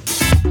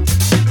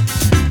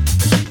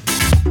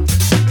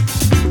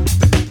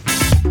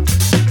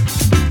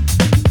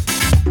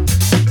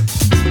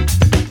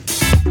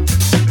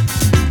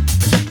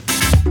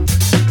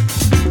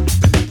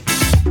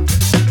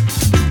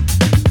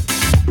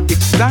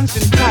 It's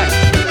dancing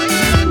time.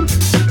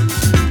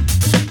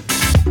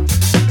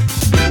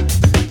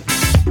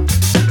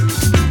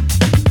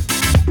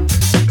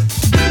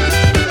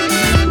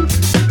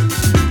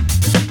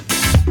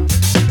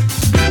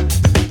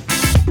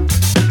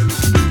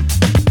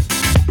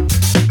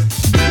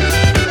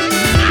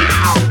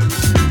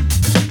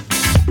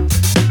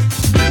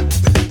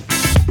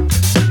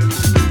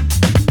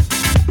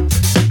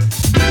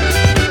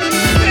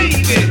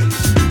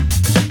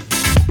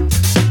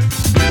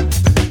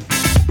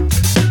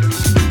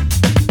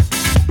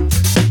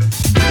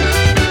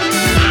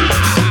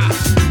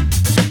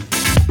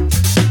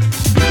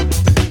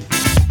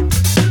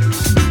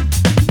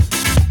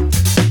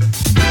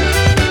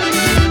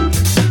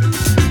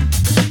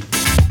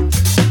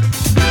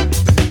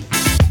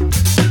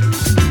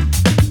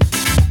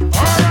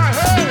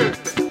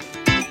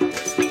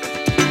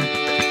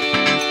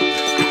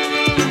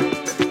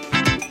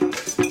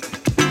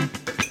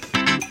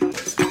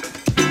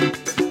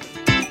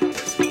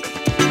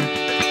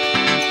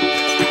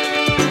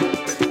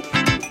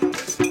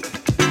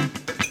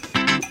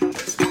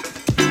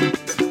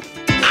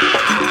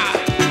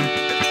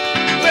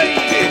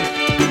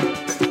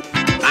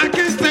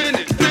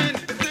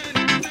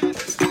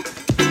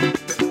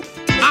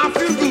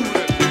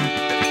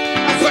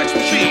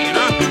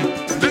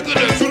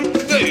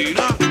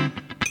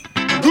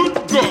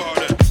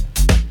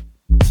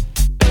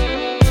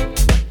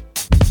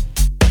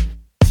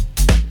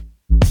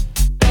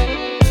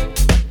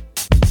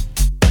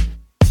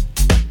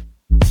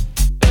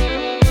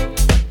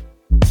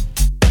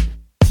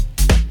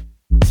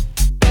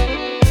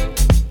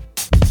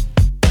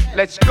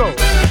 Let's go.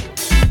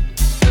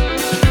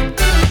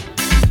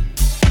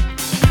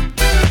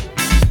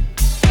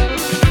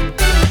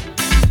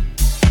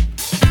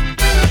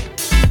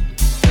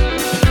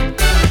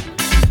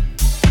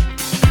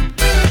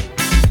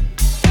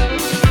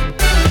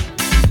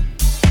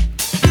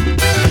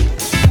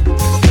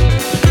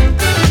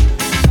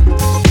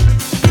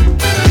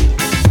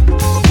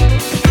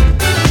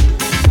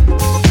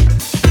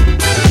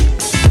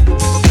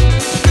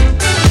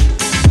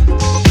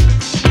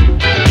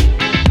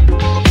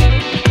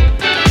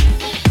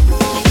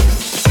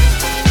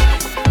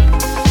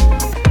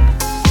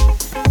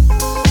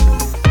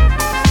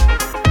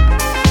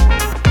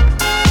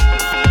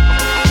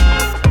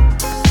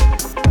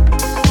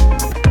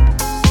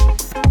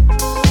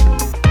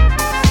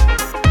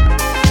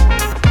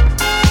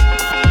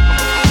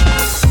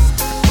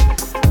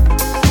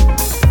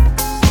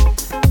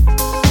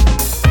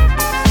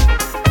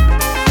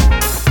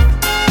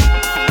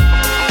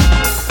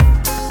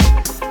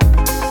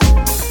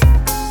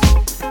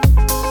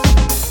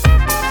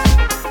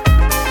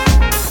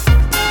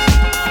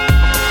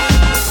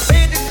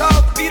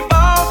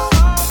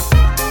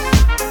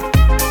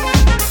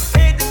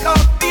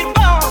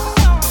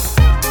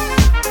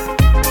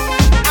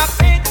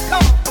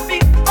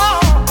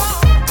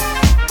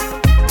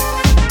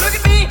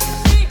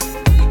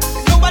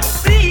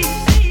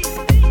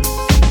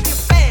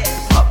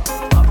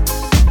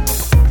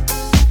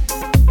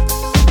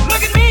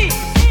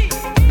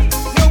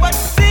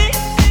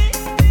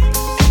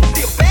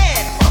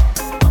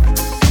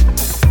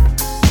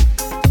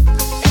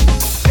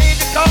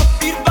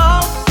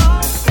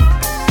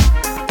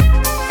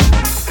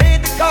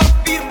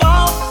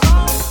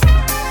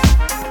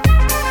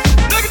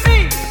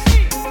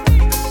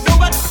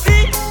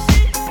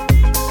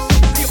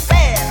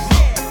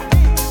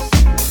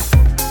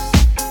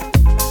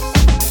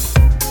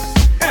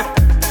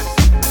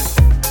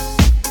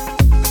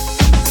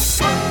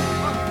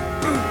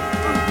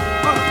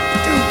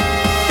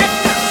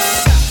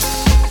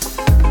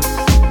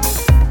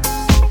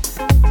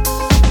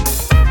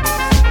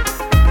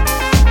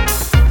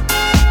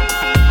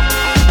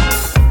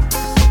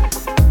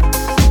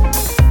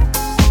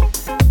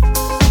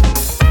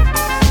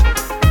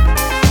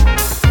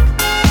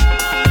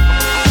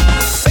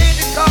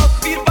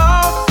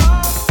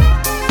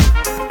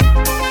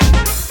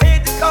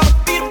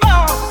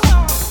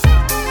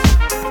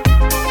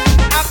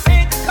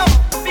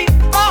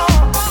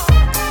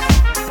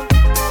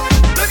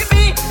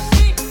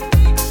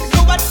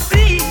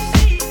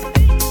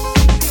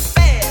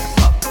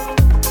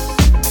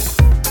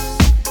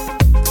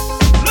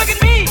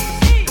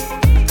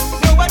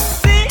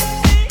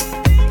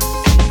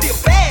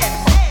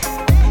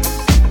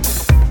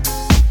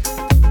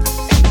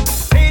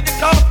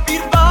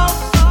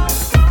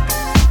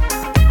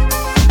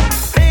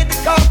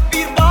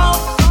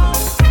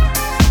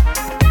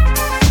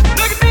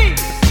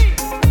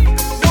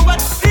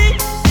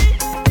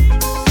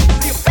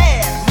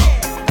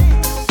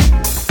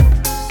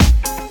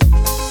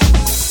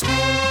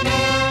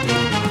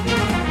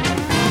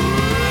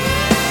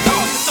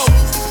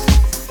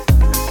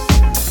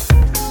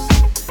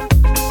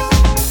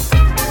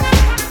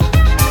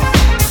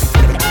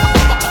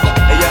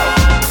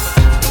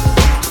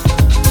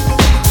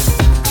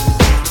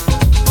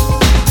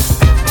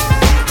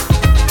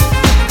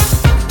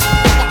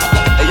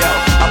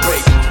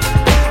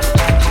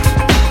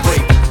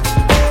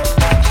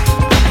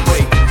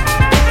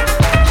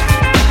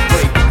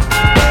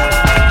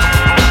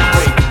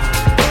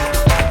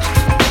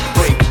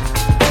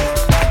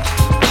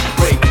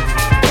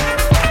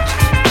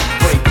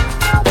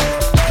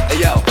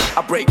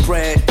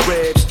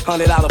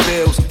 $100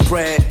 bills,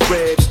 bread,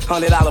 ribs,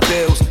 $100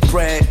 bills,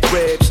 bread,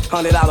 ribs,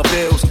 $100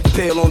 bills,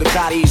 pill on the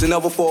cotties and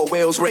other four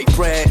wheels, rate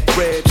bread,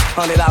 ribs,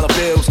 $100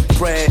 bills,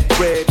 bread,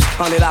 ribs,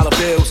 $100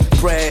 bills,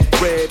 bread,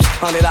 ribs,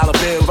 $100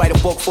 bills, write a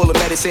book full of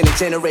medicine and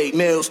generate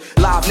meals.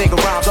 Live nigga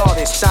rhymes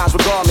artist, shines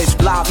regardless,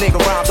 live nigga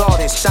rhymes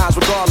artist, shines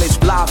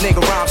regardless, live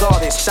nigga rhymes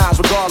artist, shines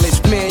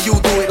regardless, me and you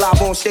do it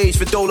live on stage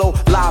for Dolo,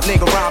 live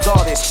nigga rhymes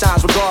artist,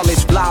 shines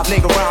regardless, live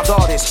nigga rhymes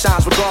artist,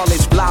 shines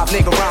regardless, live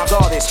nigga rhymes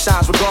artist,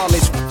 shines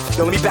regardless.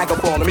 Yo, let me back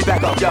up on, let me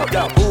back up, yo,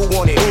 who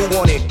want it, who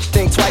want it,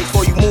 think twice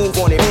before you move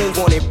on it,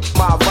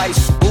 my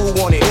advice, who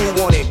want it,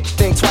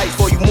 think twice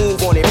before you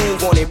move on it,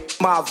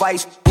 my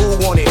advice, who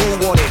want it,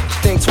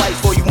 think twice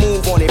before you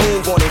move on it,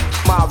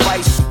 my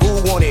advice, who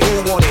want it,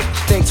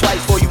 think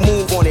twice before you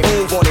move on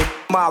it,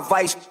 my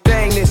advice,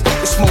 bang this,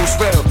 the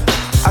smooth real,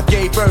 I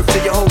gave birth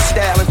to your whole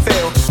style and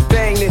feel,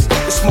 bang this,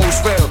 the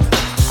smooth real,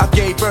 I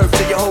gave birth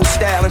to your whole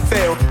style and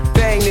feel,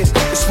 bang this,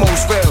 the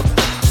smooth real,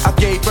 I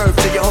gave birth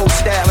to your whole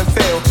style and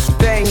feel,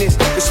 bang this,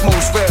 the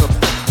smooth real,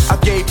 I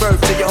gave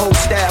birth to your whole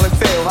style and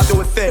feel, I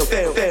do it feel.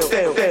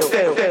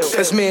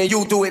 That's me and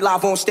you do it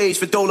live on stage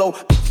for Dolo.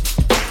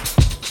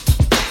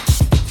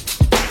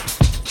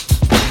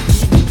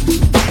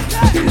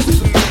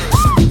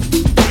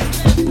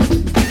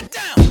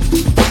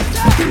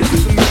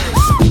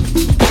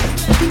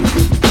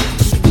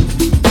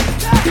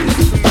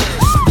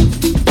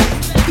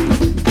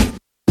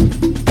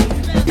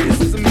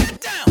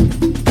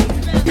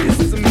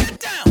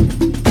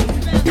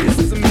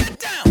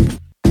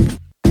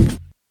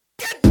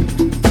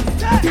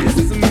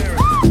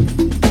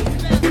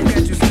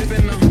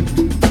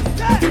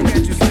 Look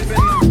at you slipping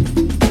now.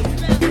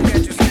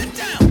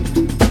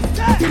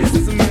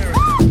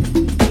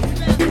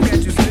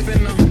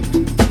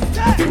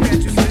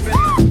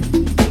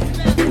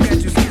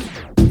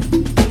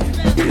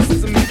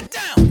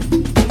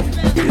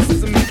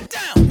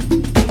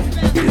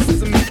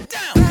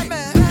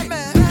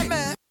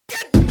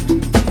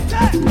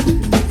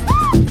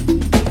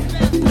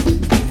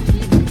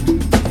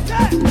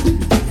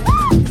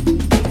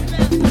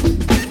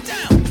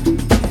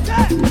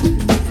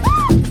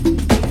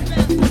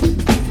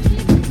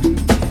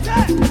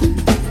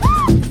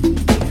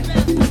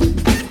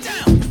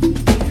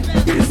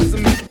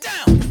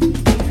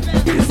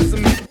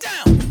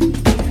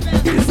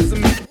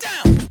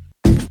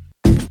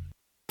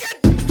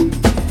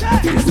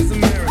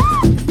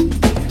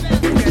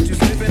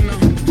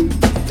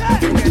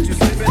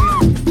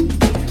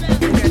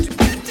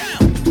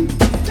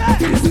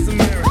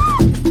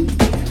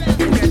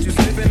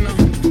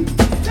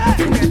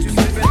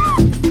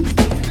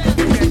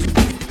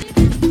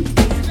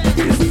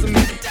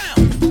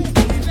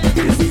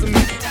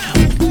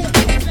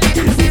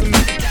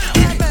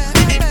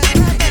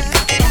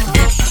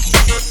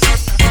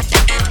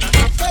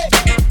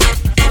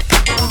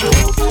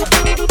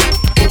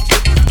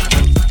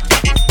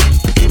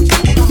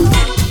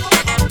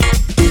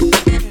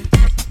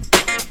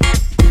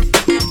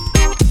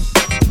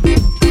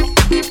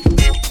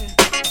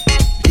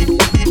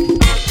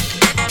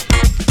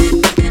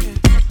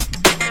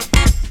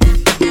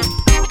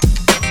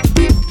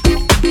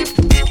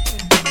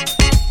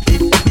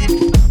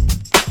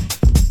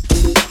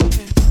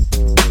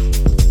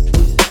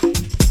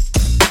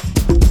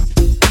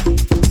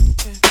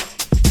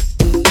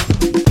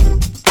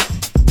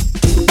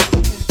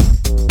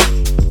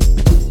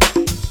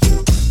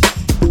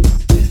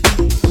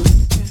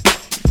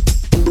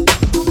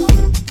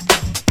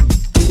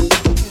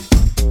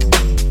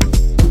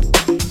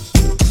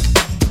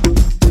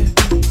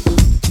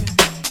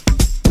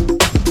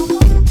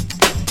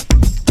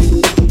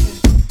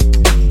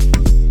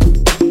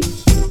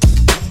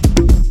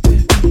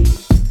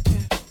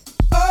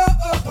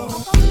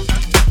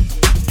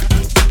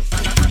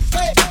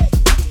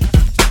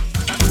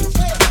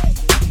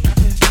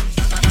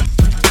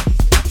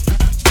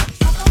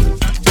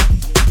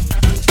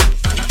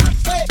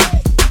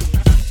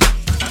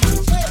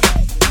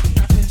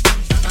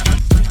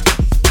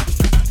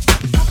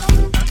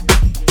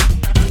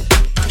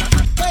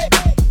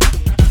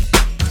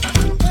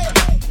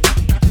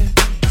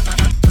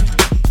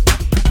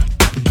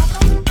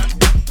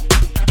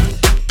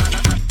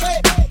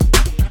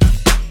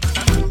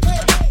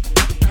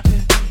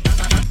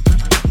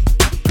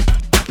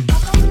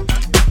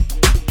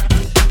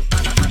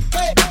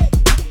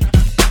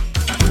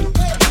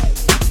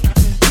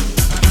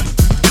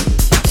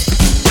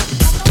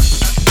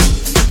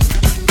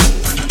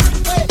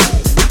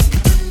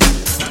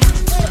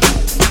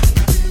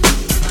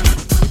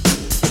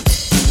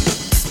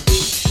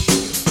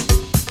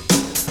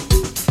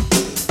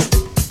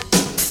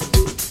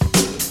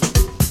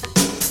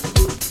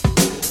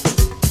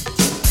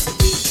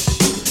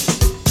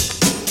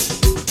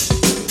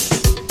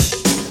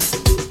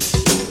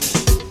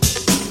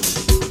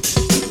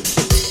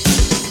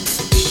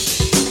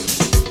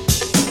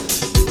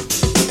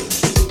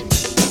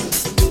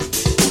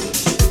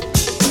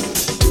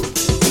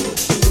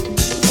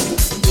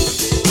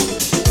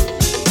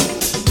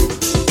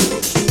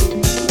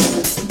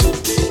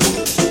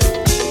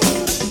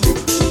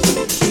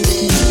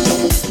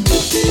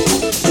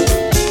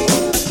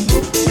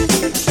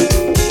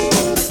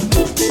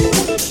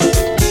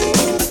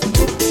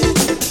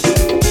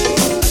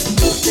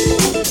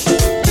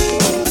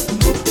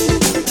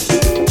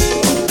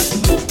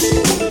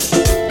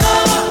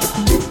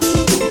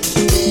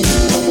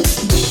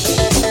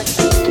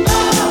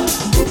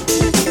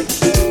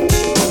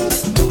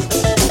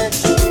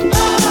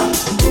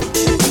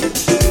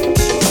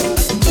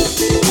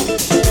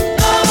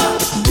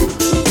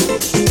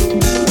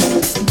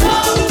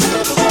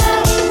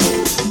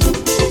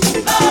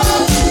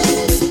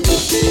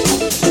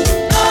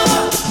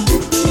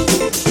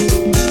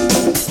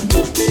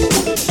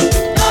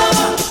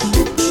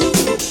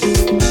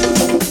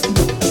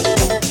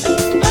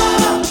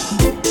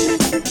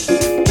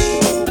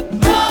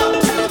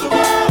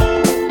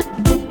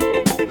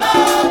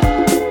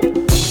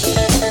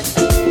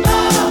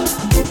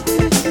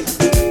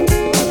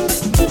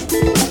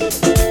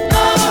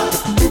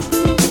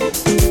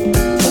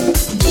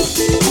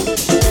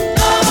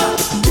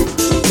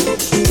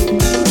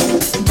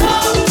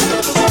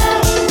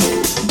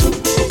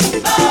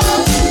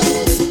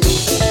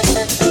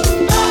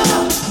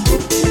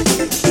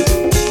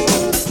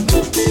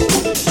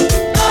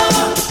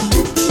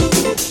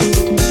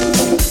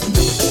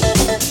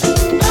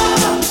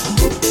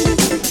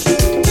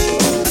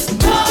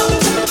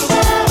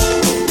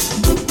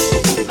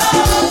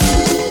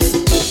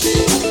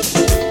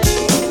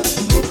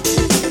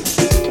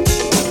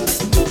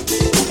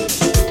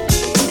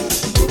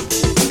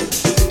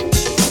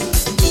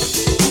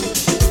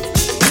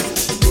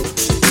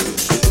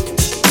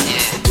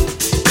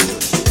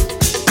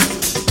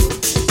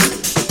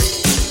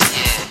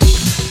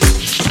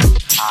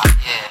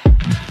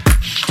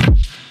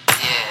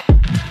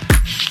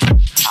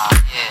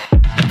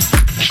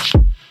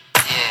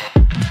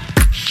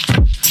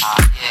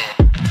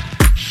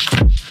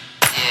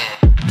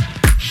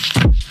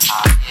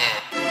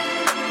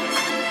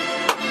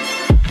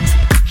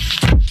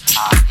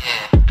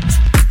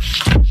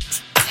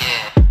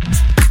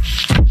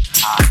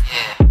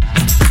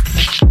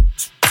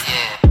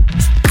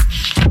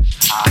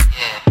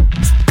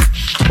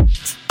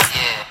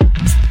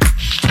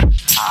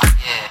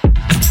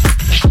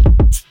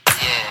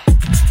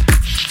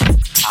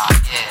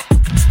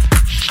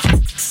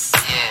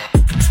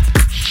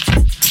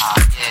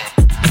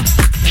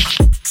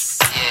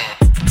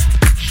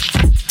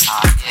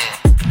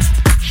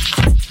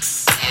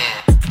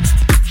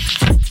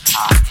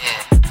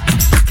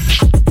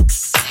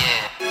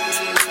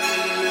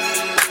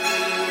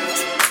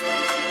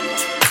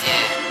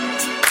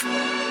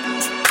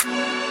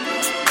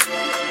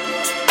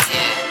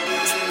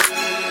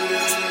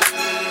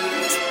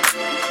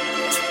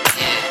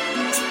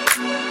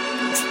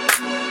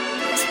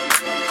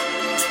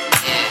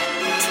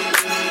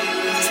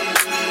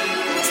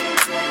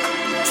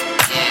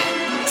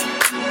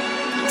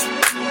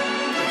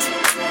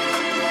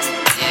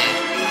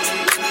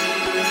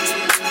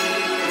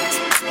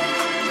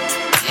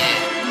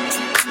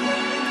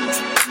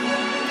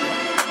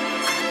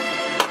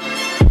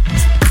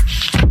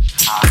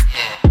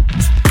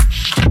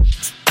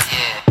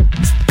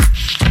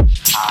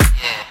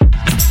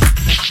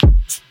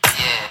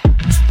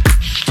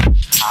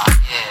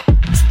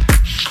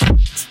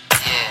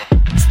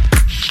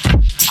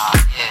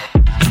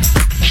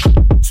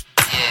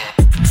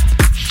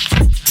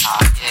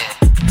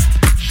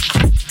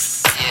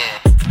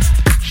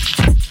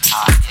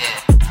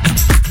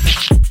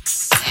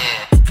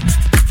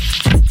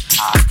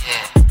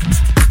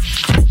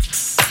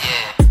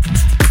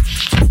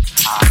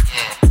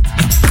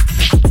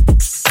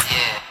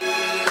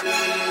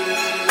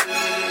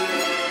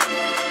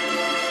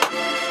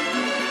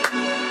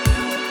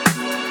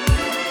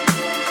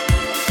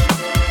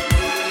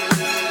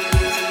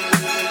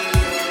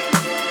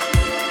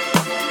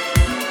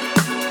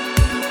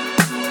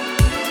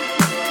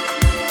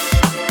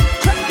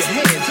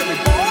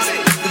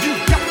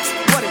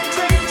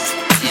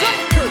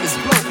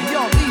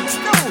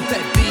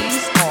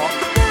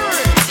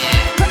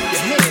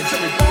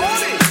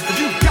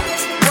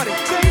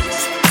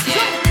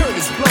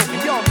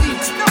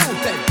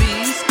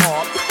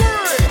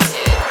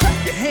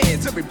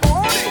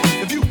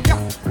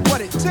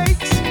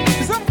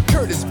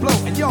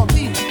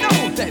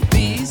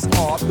 these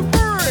are the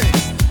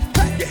words.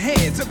 Clap your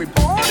hands,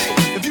 everybody,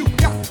 if you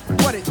got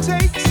what it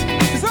takes.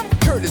 Cause I'm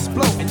Curtis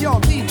Blow, and y'all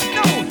need to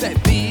know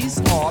that these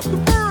are the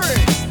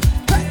words.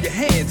 Clap your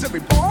hands,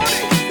 everybody,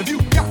 if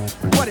you got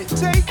what it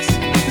takes.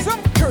 Cause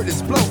I'm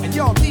Curtis Blow, and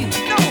y'all need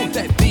to know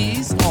that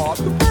these are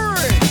the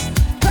words.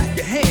 Clap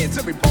your hands,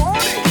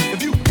 everybody,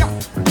 if you got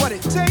what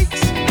it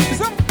takes.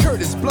 Cause I'm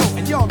Curtis Blow,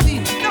 and y'all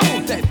need to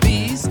know that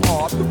these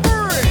are the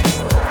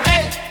words.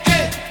 Hey,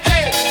 hey,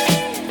 hey,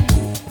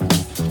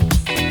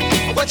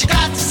 what you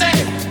got to say?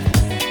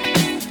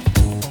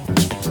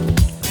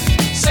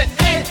 Say,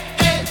 hey,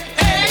 hey,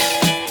 hey,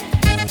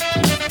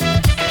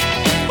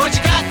 what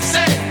you got to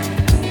say?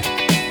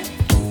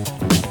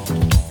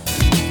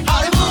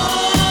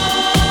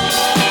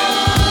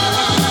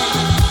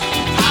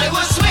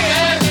 Hollywood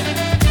swinging.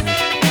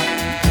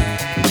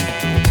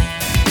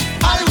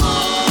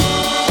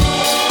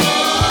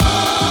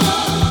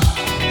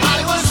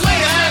 Hollywood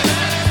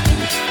swinging.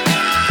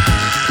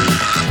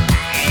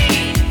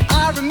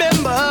 I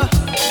remember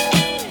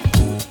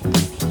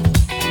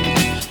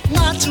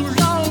not too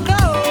long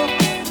ago,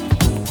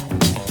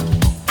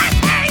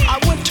 I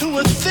went to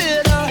a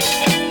theater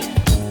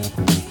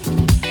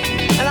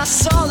and I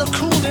saw the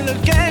Kool in the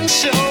Gang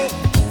show.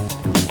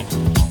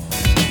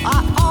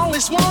 I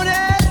always wanted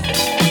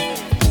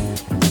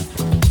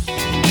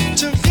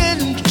to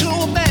get into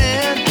a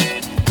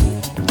band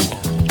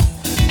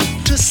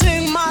to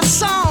sing my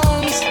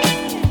songs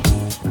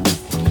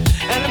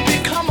and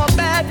become a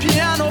bad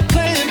piano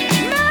playing man.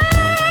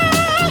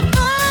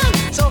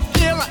 So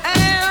here I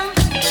am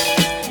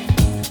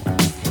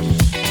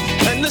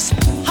in this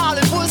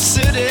Hollywood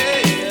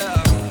city,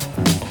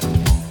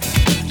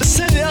 the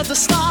city of the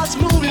stars,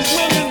 movies,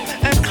 women,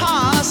 and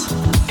cars.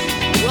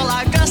 Well,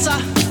 I guess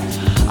I'll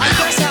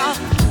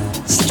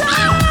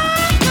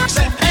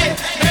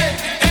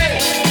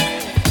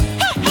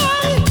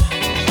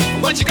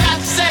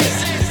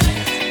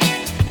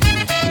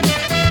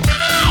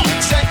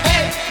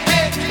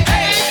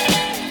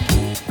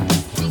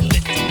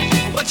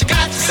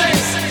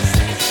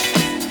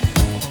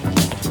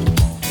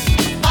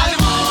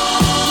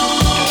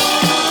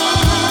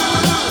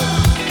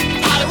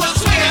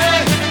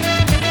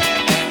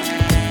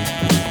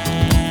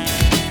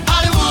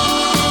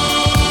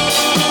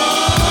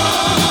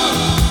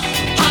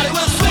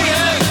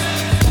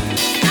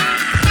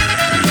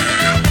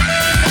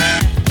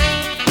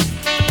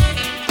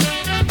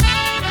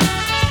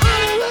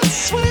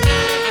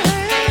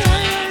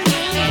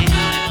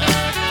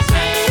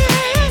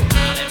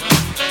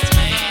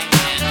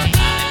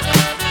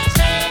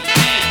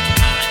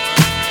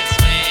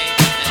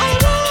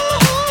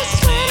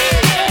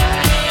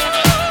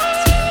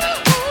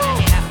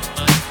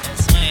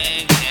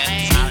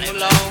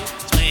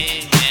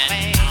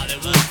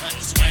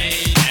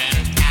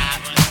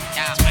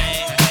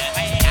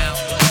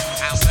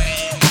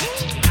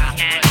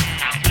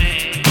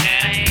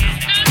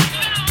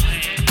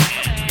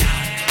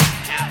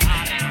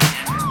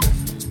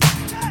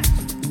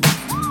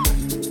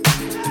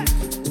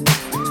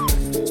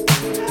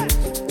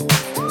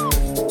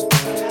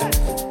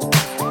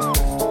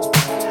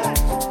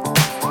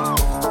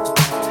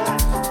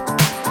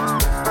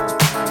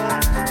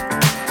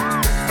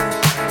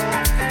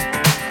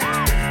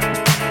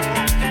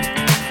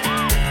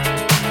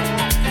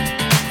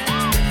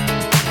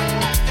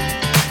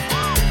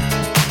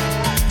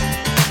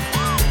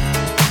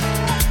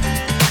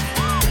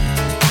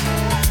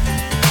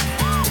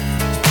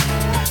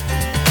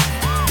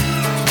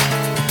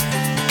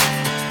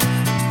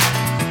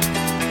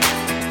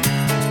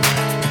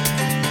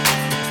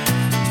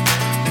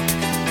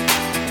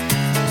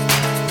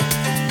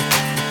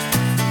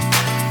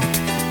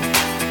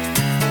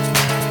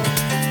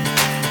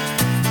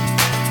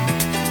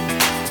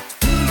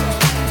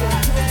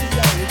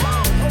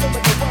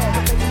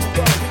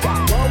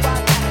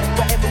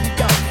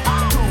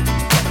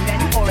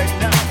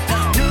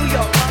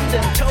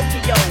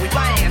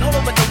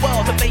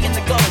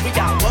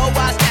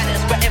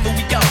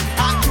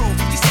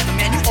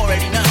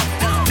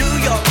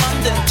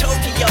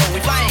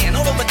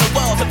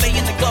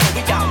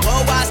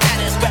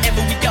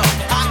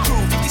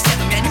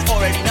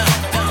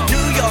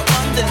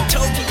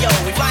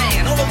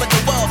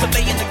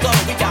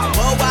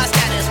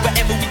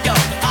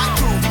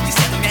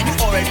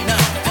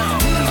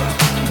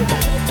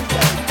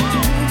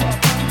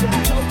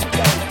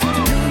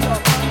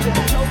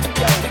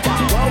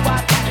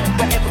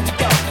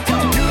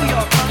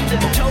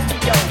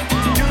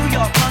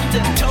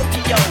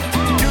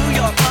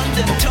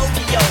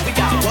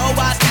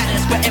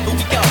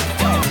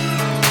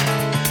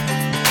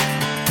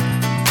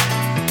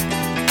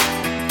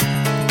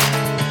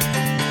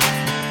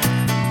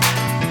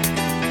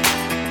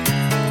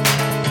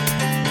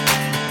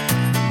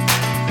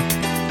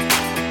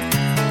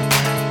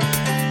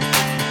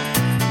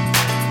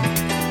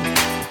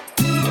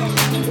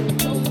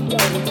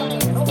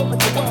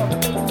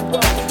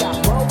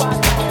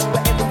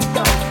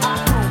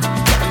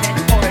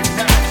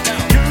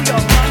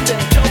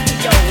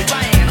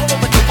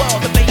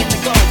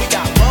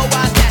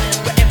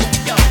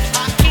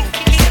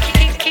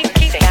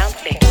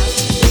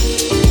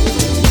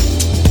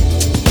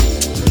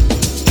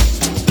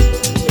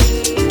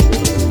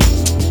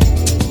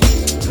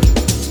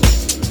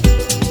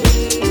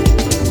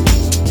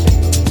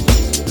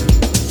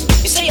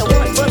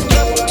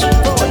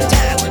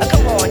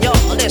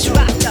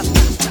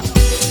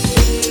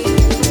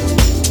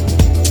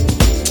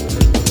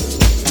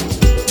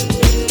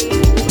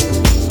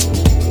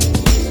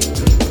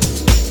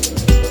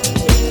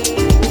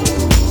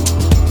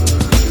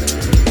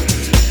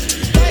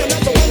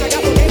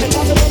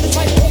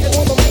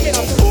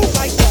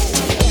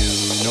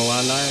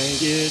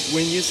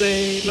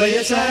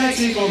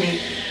sexy for me.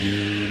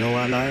 You know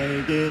I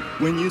like it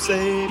when you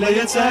say play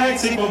it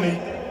sexy for me.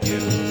 You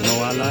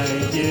know I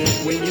like it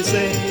when you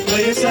say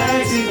play it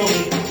sexy for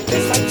me.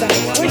 It's like that.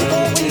 When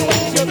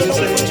you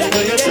say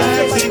play it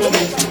sexy for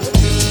me.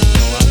 You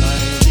know I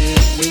like it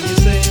when you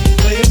say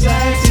play it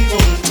sexy for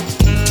me.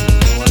 You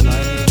know I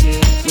like it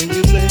when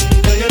you say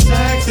play it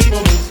sexy for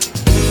me.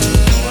 You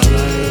know I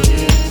like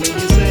it when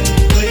you say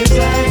play it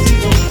sexy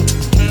for me.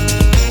 You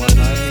know I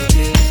like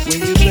it when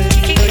you say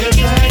play it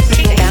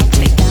sexy for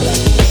me.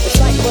 It's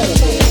like butter,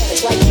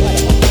 it's like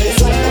butter,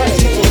 it's like butter,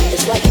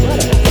 it's like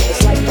butter,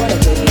 it's like butter,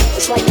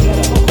 it's like butter,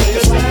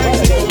 it's like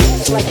butter,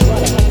 it's like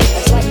butter,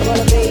 it's like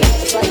butter, baby,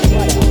 it's like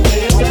butter,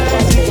 it's like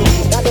butter,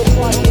 that don't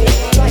want me,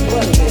 it's like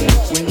butter.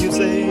 When you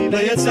say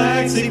play it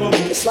sexy for me,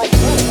 it's like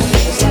butter,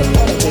 it's like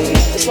butter, baby,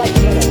 it's like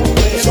butter,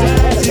 it's like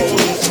butter,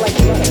 baby, it's like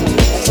butter,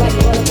 it's like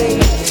butter,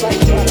 baby, it's like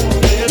butter,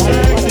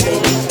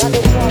 that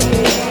don't want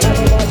me, that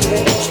don't want you,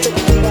 baby,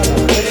 strictly butter.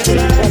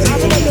 I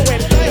remember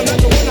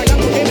when I got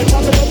the game and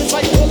talking about this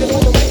like walking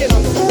on the record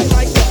on the floor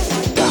like that.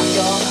 Rock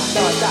y'all,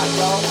 non-stop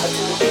y'all,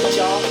 until the beat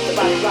y'all, the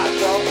body rock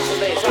y'all, so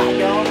let's rock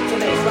y'all, so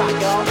let's rock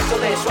y'all, so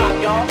let's rock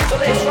y'all, so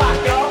let's rock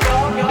y'all,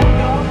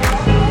 y'all.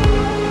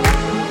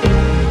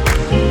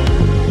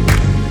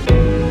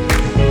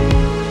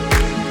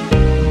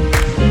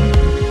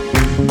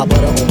 I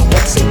butter on my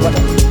butt, say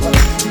butter.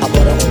 I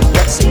butter on my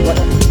butt, say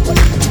butter.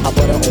 I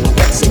butter on my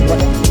butt, say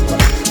butter.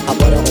 I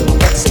butter on my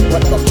butt, say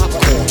butter.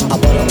 Popcorn. I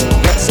butter on my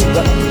butt, say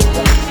butter.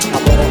 I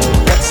butter on my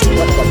butt, say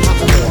butter.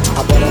 Popcorn.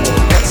 I butter on my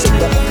butt, say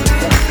butter.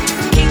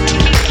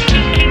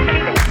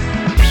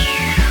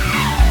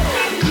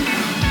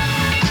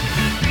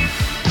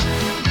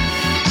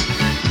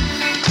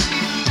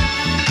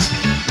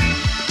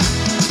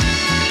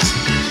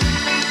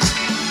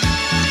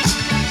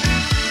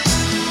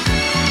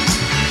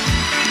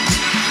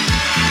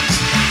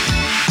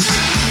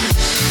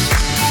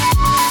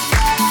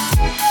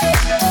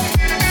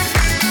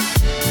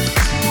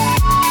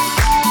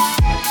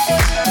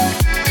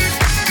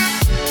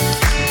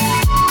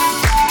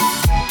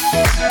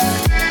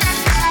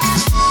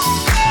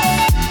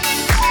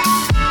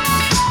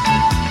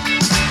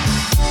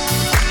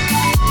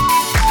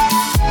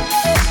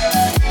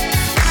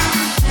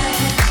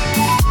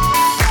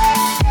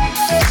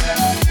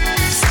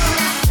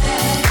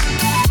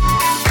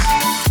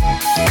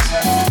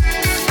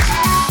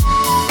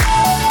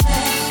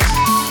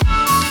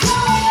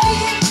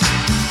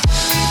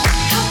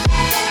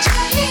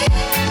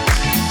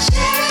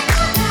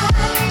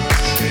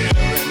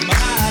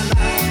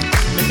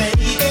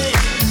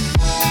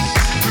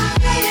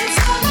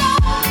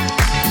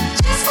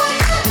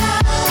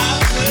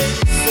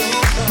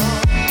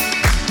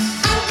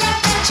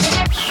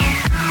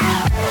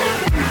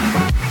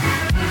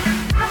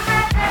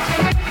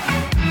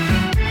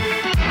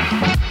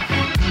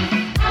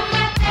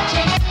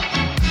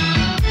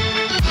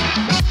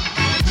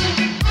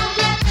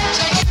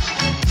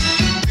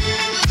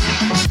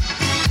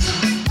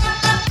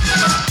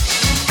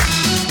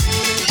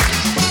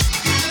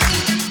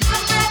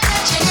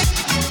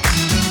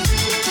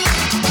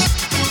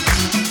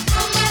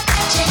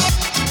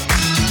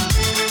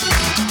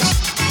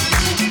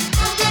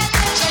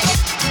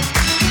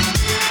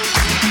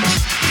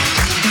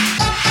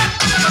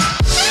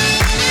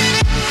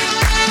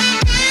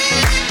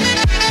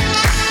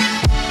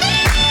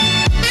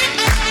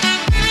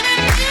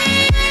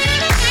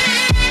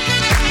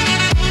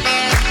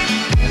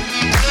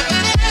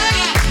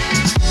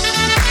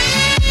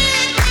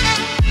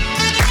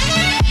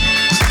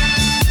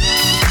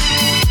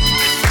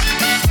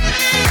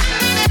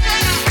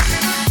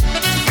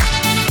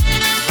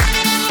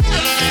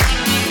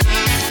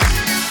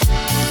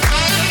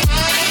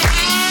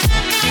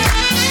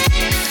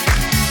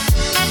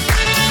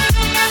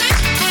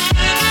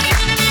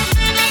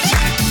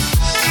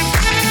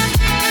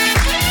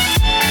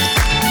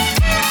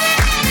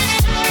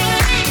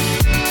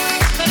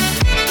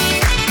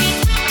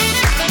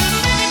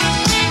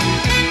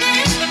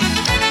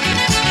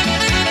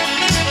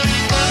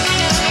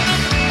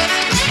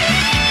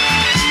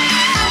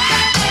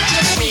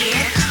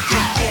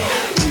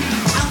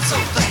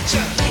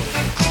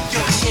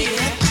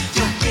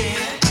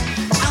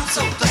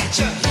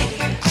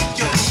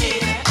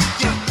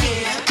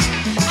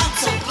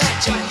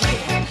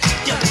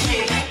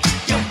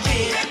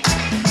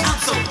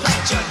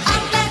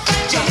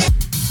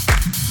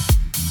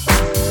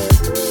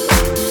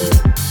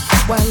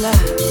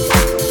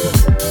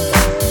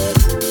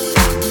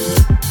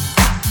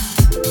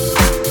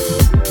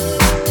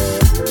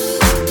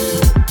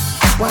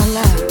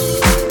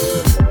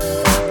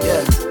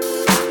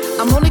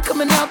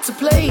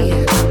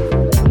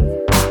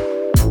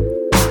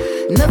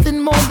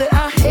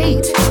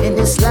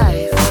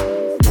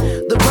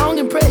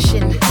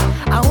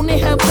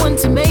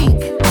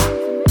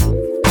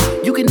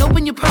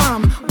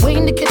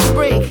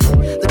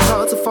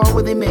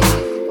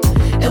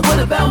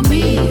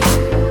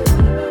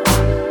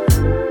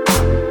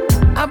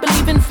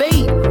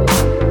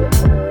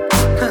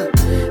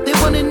 They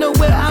wanna know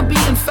where I'll be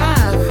in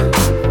 5.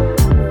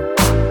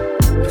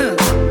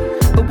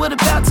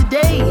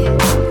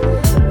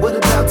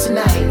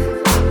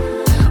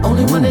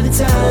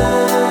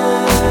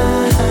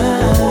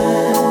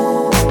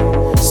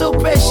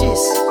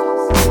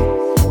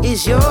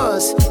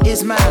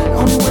 is mine.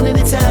 Only one at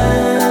a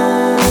time.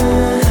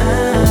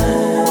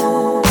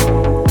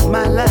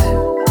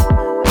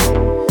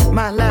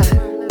 My life,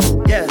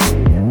 yeah.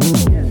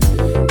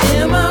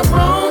 Am I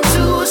wrong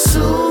to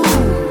assume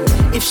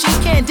if she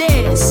can't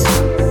dance,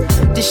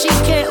 then she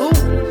can't ooh?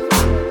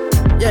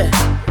 Yeah.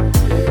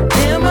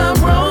 Am I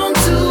wrong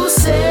to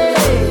say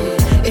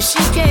if she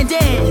can't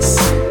dance,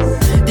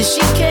 then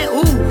she can't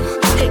ooh?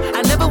 Hey,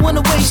 I never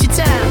wanna waste your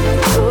time.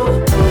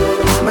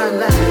 My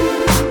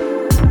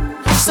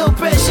life, so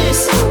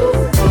precious,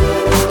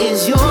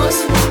 is yours,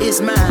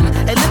 is mine.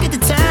 And look at the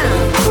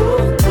time.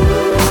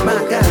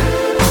 My God,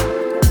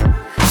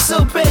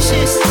 so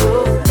precious,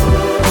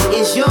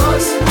 is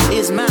yours,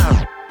 is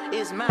mine,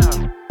 is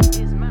mine,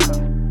 is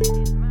mine,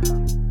 is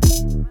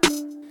mine.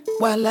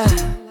 Voila,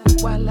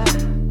 voila,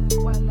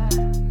 voila,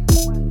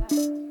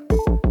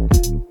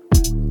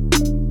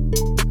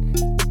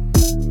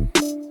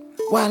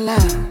 voila,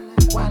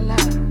 voila,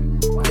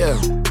 yeah,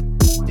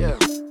 yeah.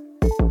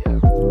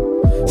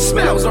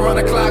 Smells around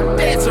the clock,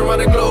 dance around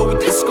the globe.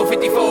 Disco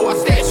 54, I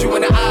stare you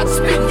in the eye,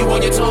 spin you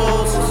on your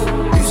toes.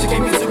 Music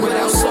ain't music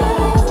without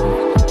soul.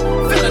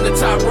 Feeling the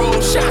top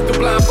roll, shot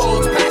through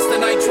blindfolds, past the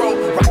nitro.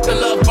 Rock the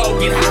love boat,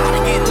 get high to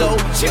get low.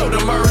 Chill the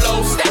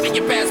Merlot, stabbing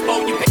your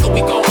passport, you pick up,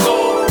 we gon' go.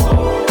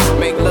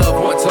 Make love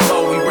once or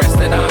more, we rest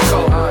and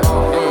encore.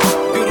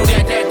 Doodle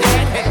that,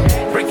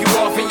 break you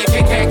off and you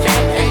can't.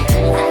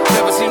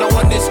 Never seen no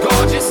one this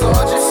gorgeous.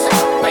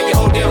 Pay your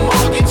whole damn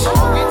mortgage.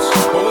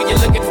 But when you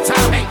look at the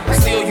time, hey,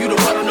 still you the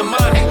one on the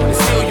mind, hey, and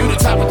still you the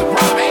top of the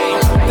rhyme, hey.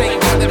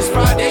 Thank God that it's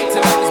Friday,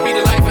 tonight let's be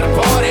the life of the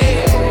party.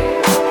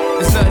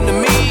 It's nothing to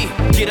me,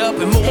 get up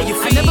and move your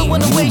feet. I never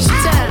wanna waste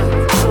your time.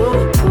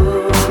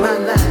 My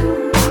life,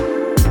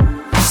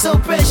 so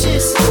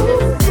precious,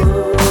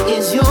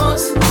 is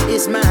yours,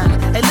 is mine.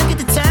 And look at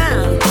the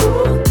time.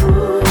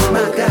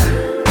 My God,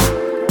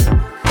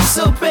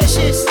 so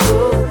precious,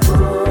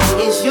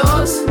 is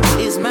yours,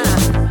 is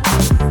mine.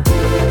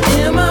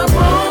 Am I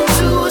wrong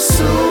to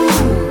assume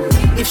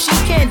if she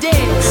can't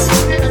dance,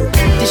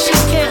 then she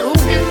can't ooh?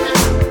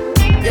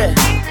 Yeah.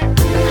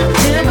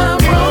 Am I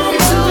wrong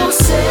to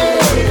say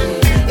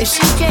if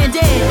she can't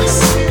dance,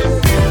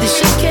 then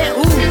she can't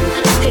ooh?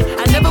 Hey,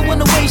 I never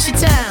wanna waste your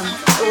time.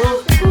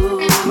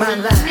 My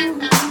life,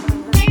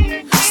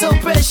 so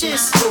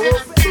precious,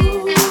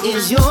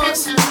 is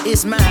yours,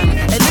 is mine.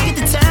 And look at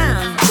the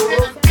time.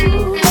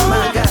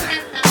 My God,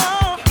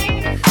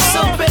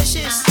 so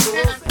precious, is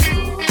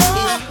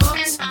yours.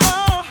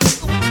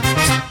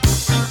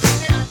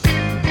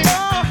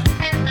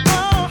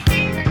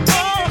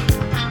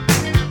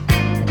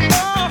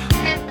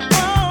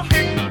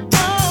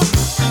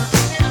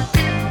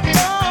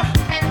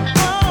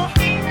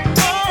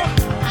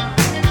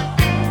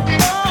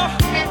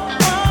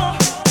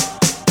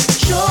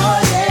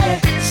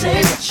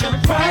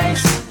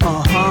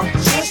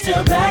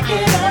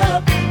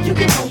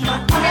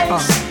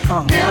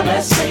 Now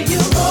let's say you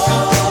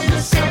owe me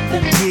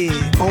something.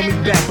 Yeah, owe me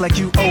back like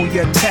you owe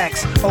your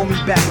tax. Owe me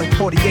back like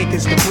 40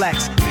 acres to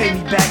blacks. Pay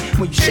me back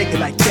when you shake it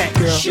like that,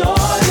 girl.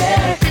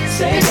 Surely,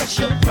 say what's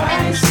your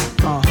price.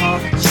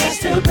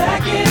 Just to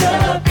back it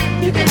up,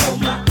 you can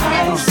hold my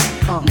eyes.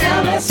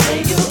 Now let's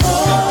say you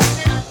owe.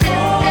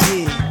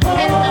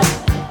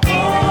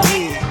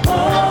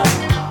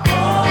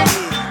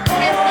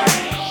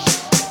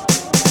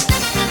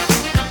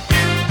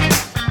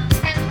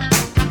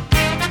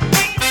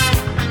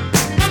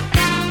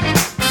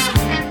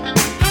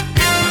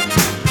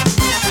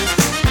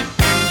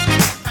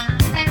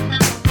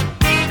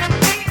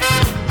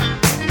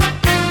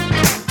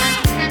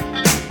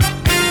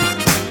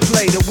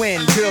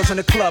 Girls in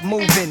the club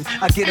moving,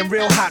 I get them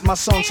real hot, my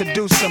song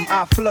seduce them,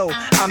 I flow,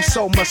 I'm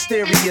so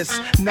mysterious,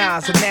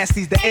 Nas and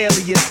Nasty's the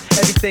alias,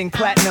 everything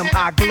platinum,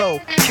 I glow,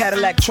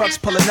 Cadillac trucks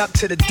pulling up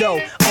to the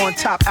door, on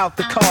top out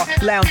the car,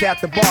 lounge at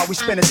the bar, we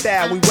spin a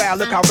style, we wow,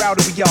 look how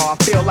rowdy we are,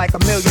 I feel like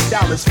 $1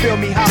 million, feel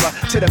me holler,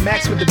 to the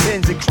max with the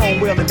Benz and chrome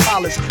wheel and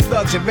polish,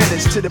 thugs and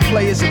renters, to the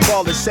players and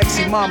ballers,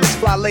 sexy mamas,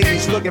 fly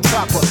ladies, looking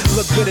proper,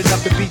 look good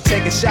enough to be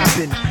taking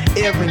shopping,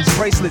 earrings,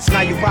 bracelets,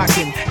 now you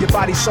rocking, your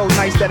body's so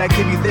nice that I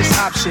give you this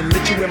option,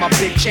 let you wear my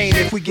big chain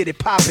if we get it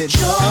poppin'.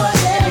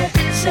 Surely,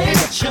 say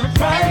what's your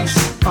price.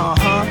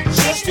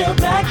 Just to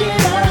back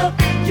it up,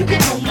 you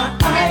can hold my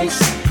ice.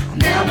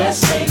 Now let's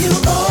say you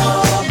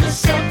owe me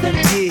something.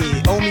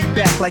 Yeah, owe me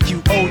back like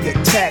you owe your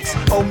tax.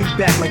 Owe me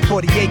back like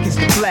 40 acres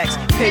to blacks.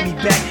 Pay me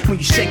back when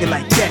you shake it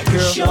like that,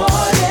 girl.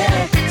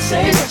 Surely,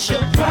 say what's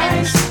your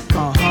price.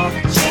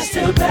 Just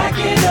to back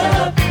it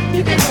up,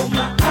 you can hold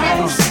my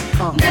ice.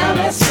 Now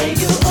let's say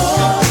you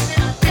owe.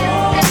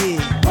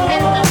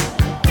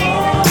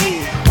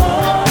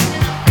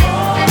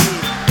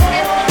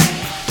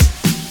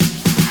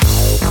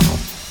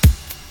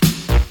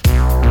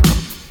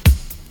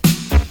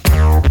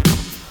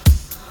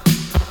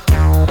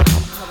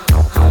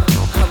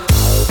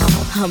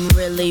 I'm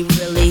really,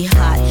 really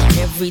hot.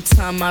 every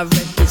time my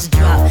records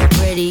drop.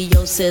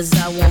 Radio says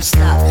I won't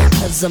stop,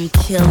 cause I'm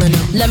killing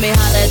them. Let me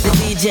holler at the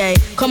DJ.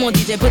 Come on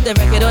DJ, put the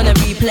record on the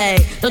replay.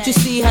 Don't you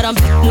see how I'm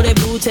with a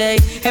booty?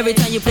 Every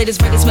time you play this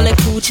record smell like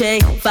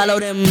coochie. Follow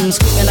them,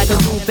 screaming like a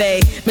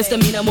groupie.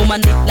 Misdemeanor on my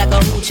neck like a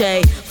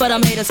hoochie. For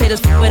them haters,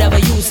 whatever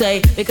you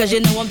say. Because you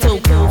know I'm too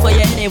cool for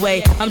you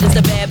anyway. I'm just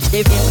a bad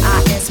bitch,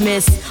 M.I.S.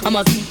 miss.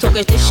 I'ma keep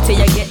talking this till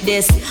you get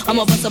this.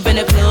 I'ma bust up in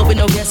the club with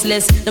no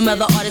restless. Them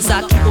other artists,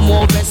 I keep them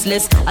more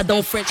restless. I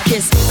don't French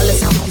kiss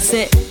unless it's 50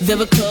 Cent.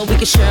 Vivica, we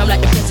can share them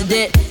like the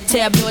president.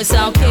 Tabloids, I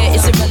don't care,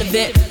 it's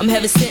irrelevant. I'm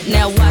heaven sent,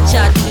 now watch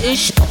out do this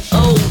shit.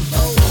 Oh,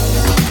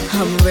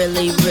 I'm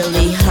really,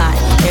 really hot.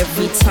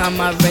 Every time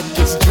my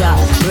records drop,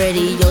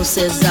 radio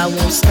says I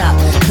won't stop,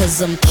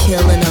 cause I'm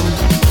killing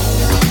them.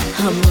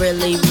 I'm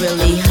really,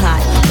 really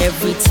hot.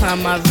 Every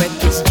time my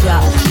records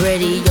drop,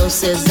 radio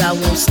says I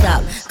won't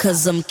stop,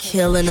 cause I'm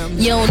killing them.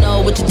 You don't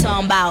know what you're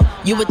talking about.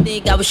 You would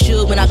think I was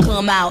shook when I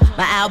come out.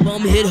 My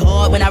album hit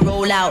hard when I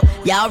roll out.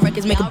 Y'all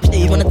records make 'em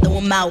play, wanna throw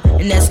 'em out,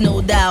 and that's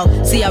no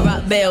doubt. See, I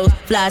rock bells,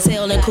 fly as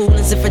hell and cool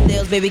as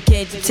infidels. Baby,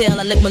 can't you tell?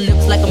 I lick my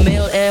lips like a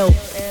male L.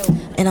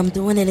 And I'm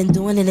doing it and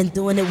doing it and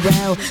doing it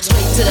well.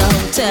 Straight to the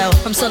hotel.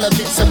 I'm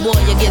celibate, so boy,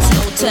 you get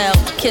no tell.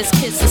 Kiss,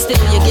 kiss, and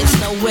still you get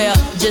nowhere.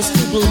 Just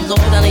two blue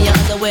gold under your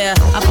underwear.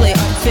 I play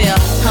unfair.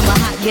 I'm a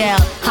hot gal.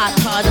 Hot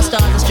cars and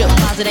stars and strip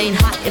bars. It ain't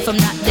hot if I'm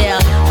not there.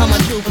 I'm a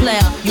true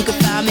player. You can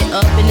find me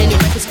up in any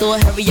record store.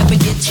 Hurry up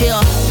and get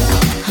chill.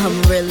 I'm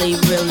really,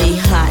 really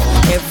hot.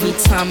 Every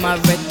time my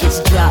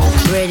records drop,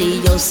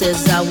 radio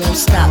says I won't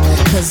stop,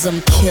 cause I'm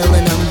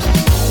killing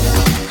them.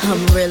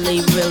 I'm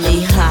really,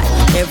 really hot.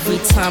 Every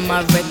time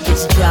my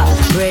records drop,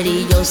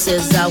 radio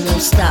says I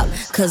won't stop,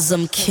 cause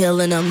I'm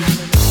killing them.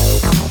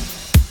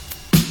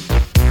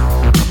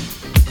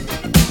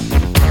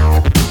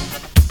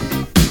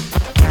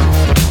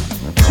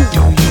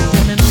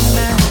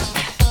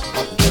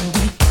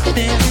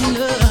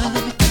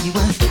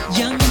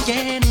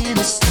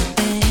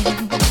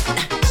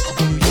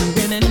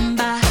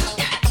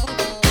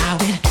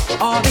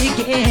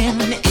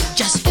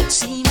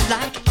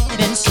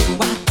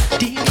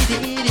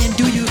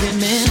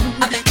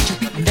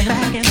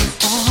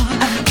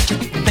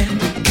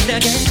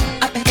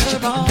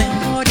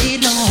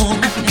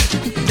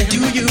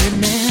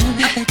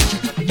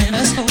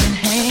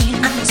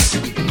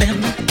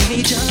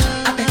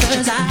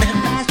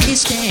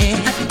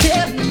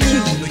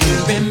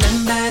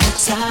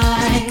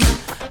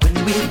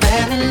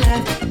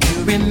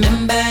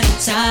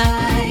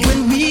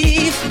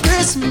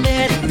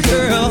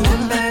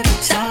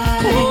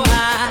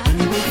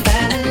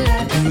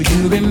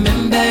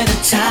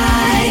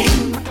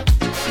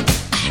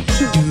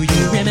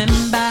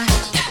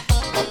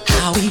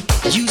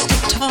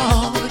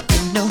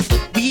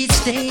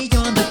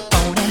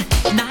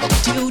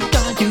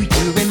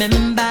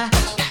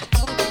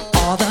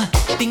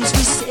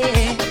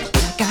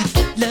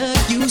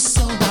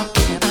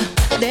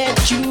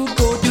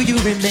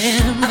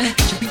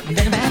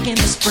 Remember back in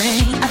the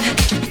spring.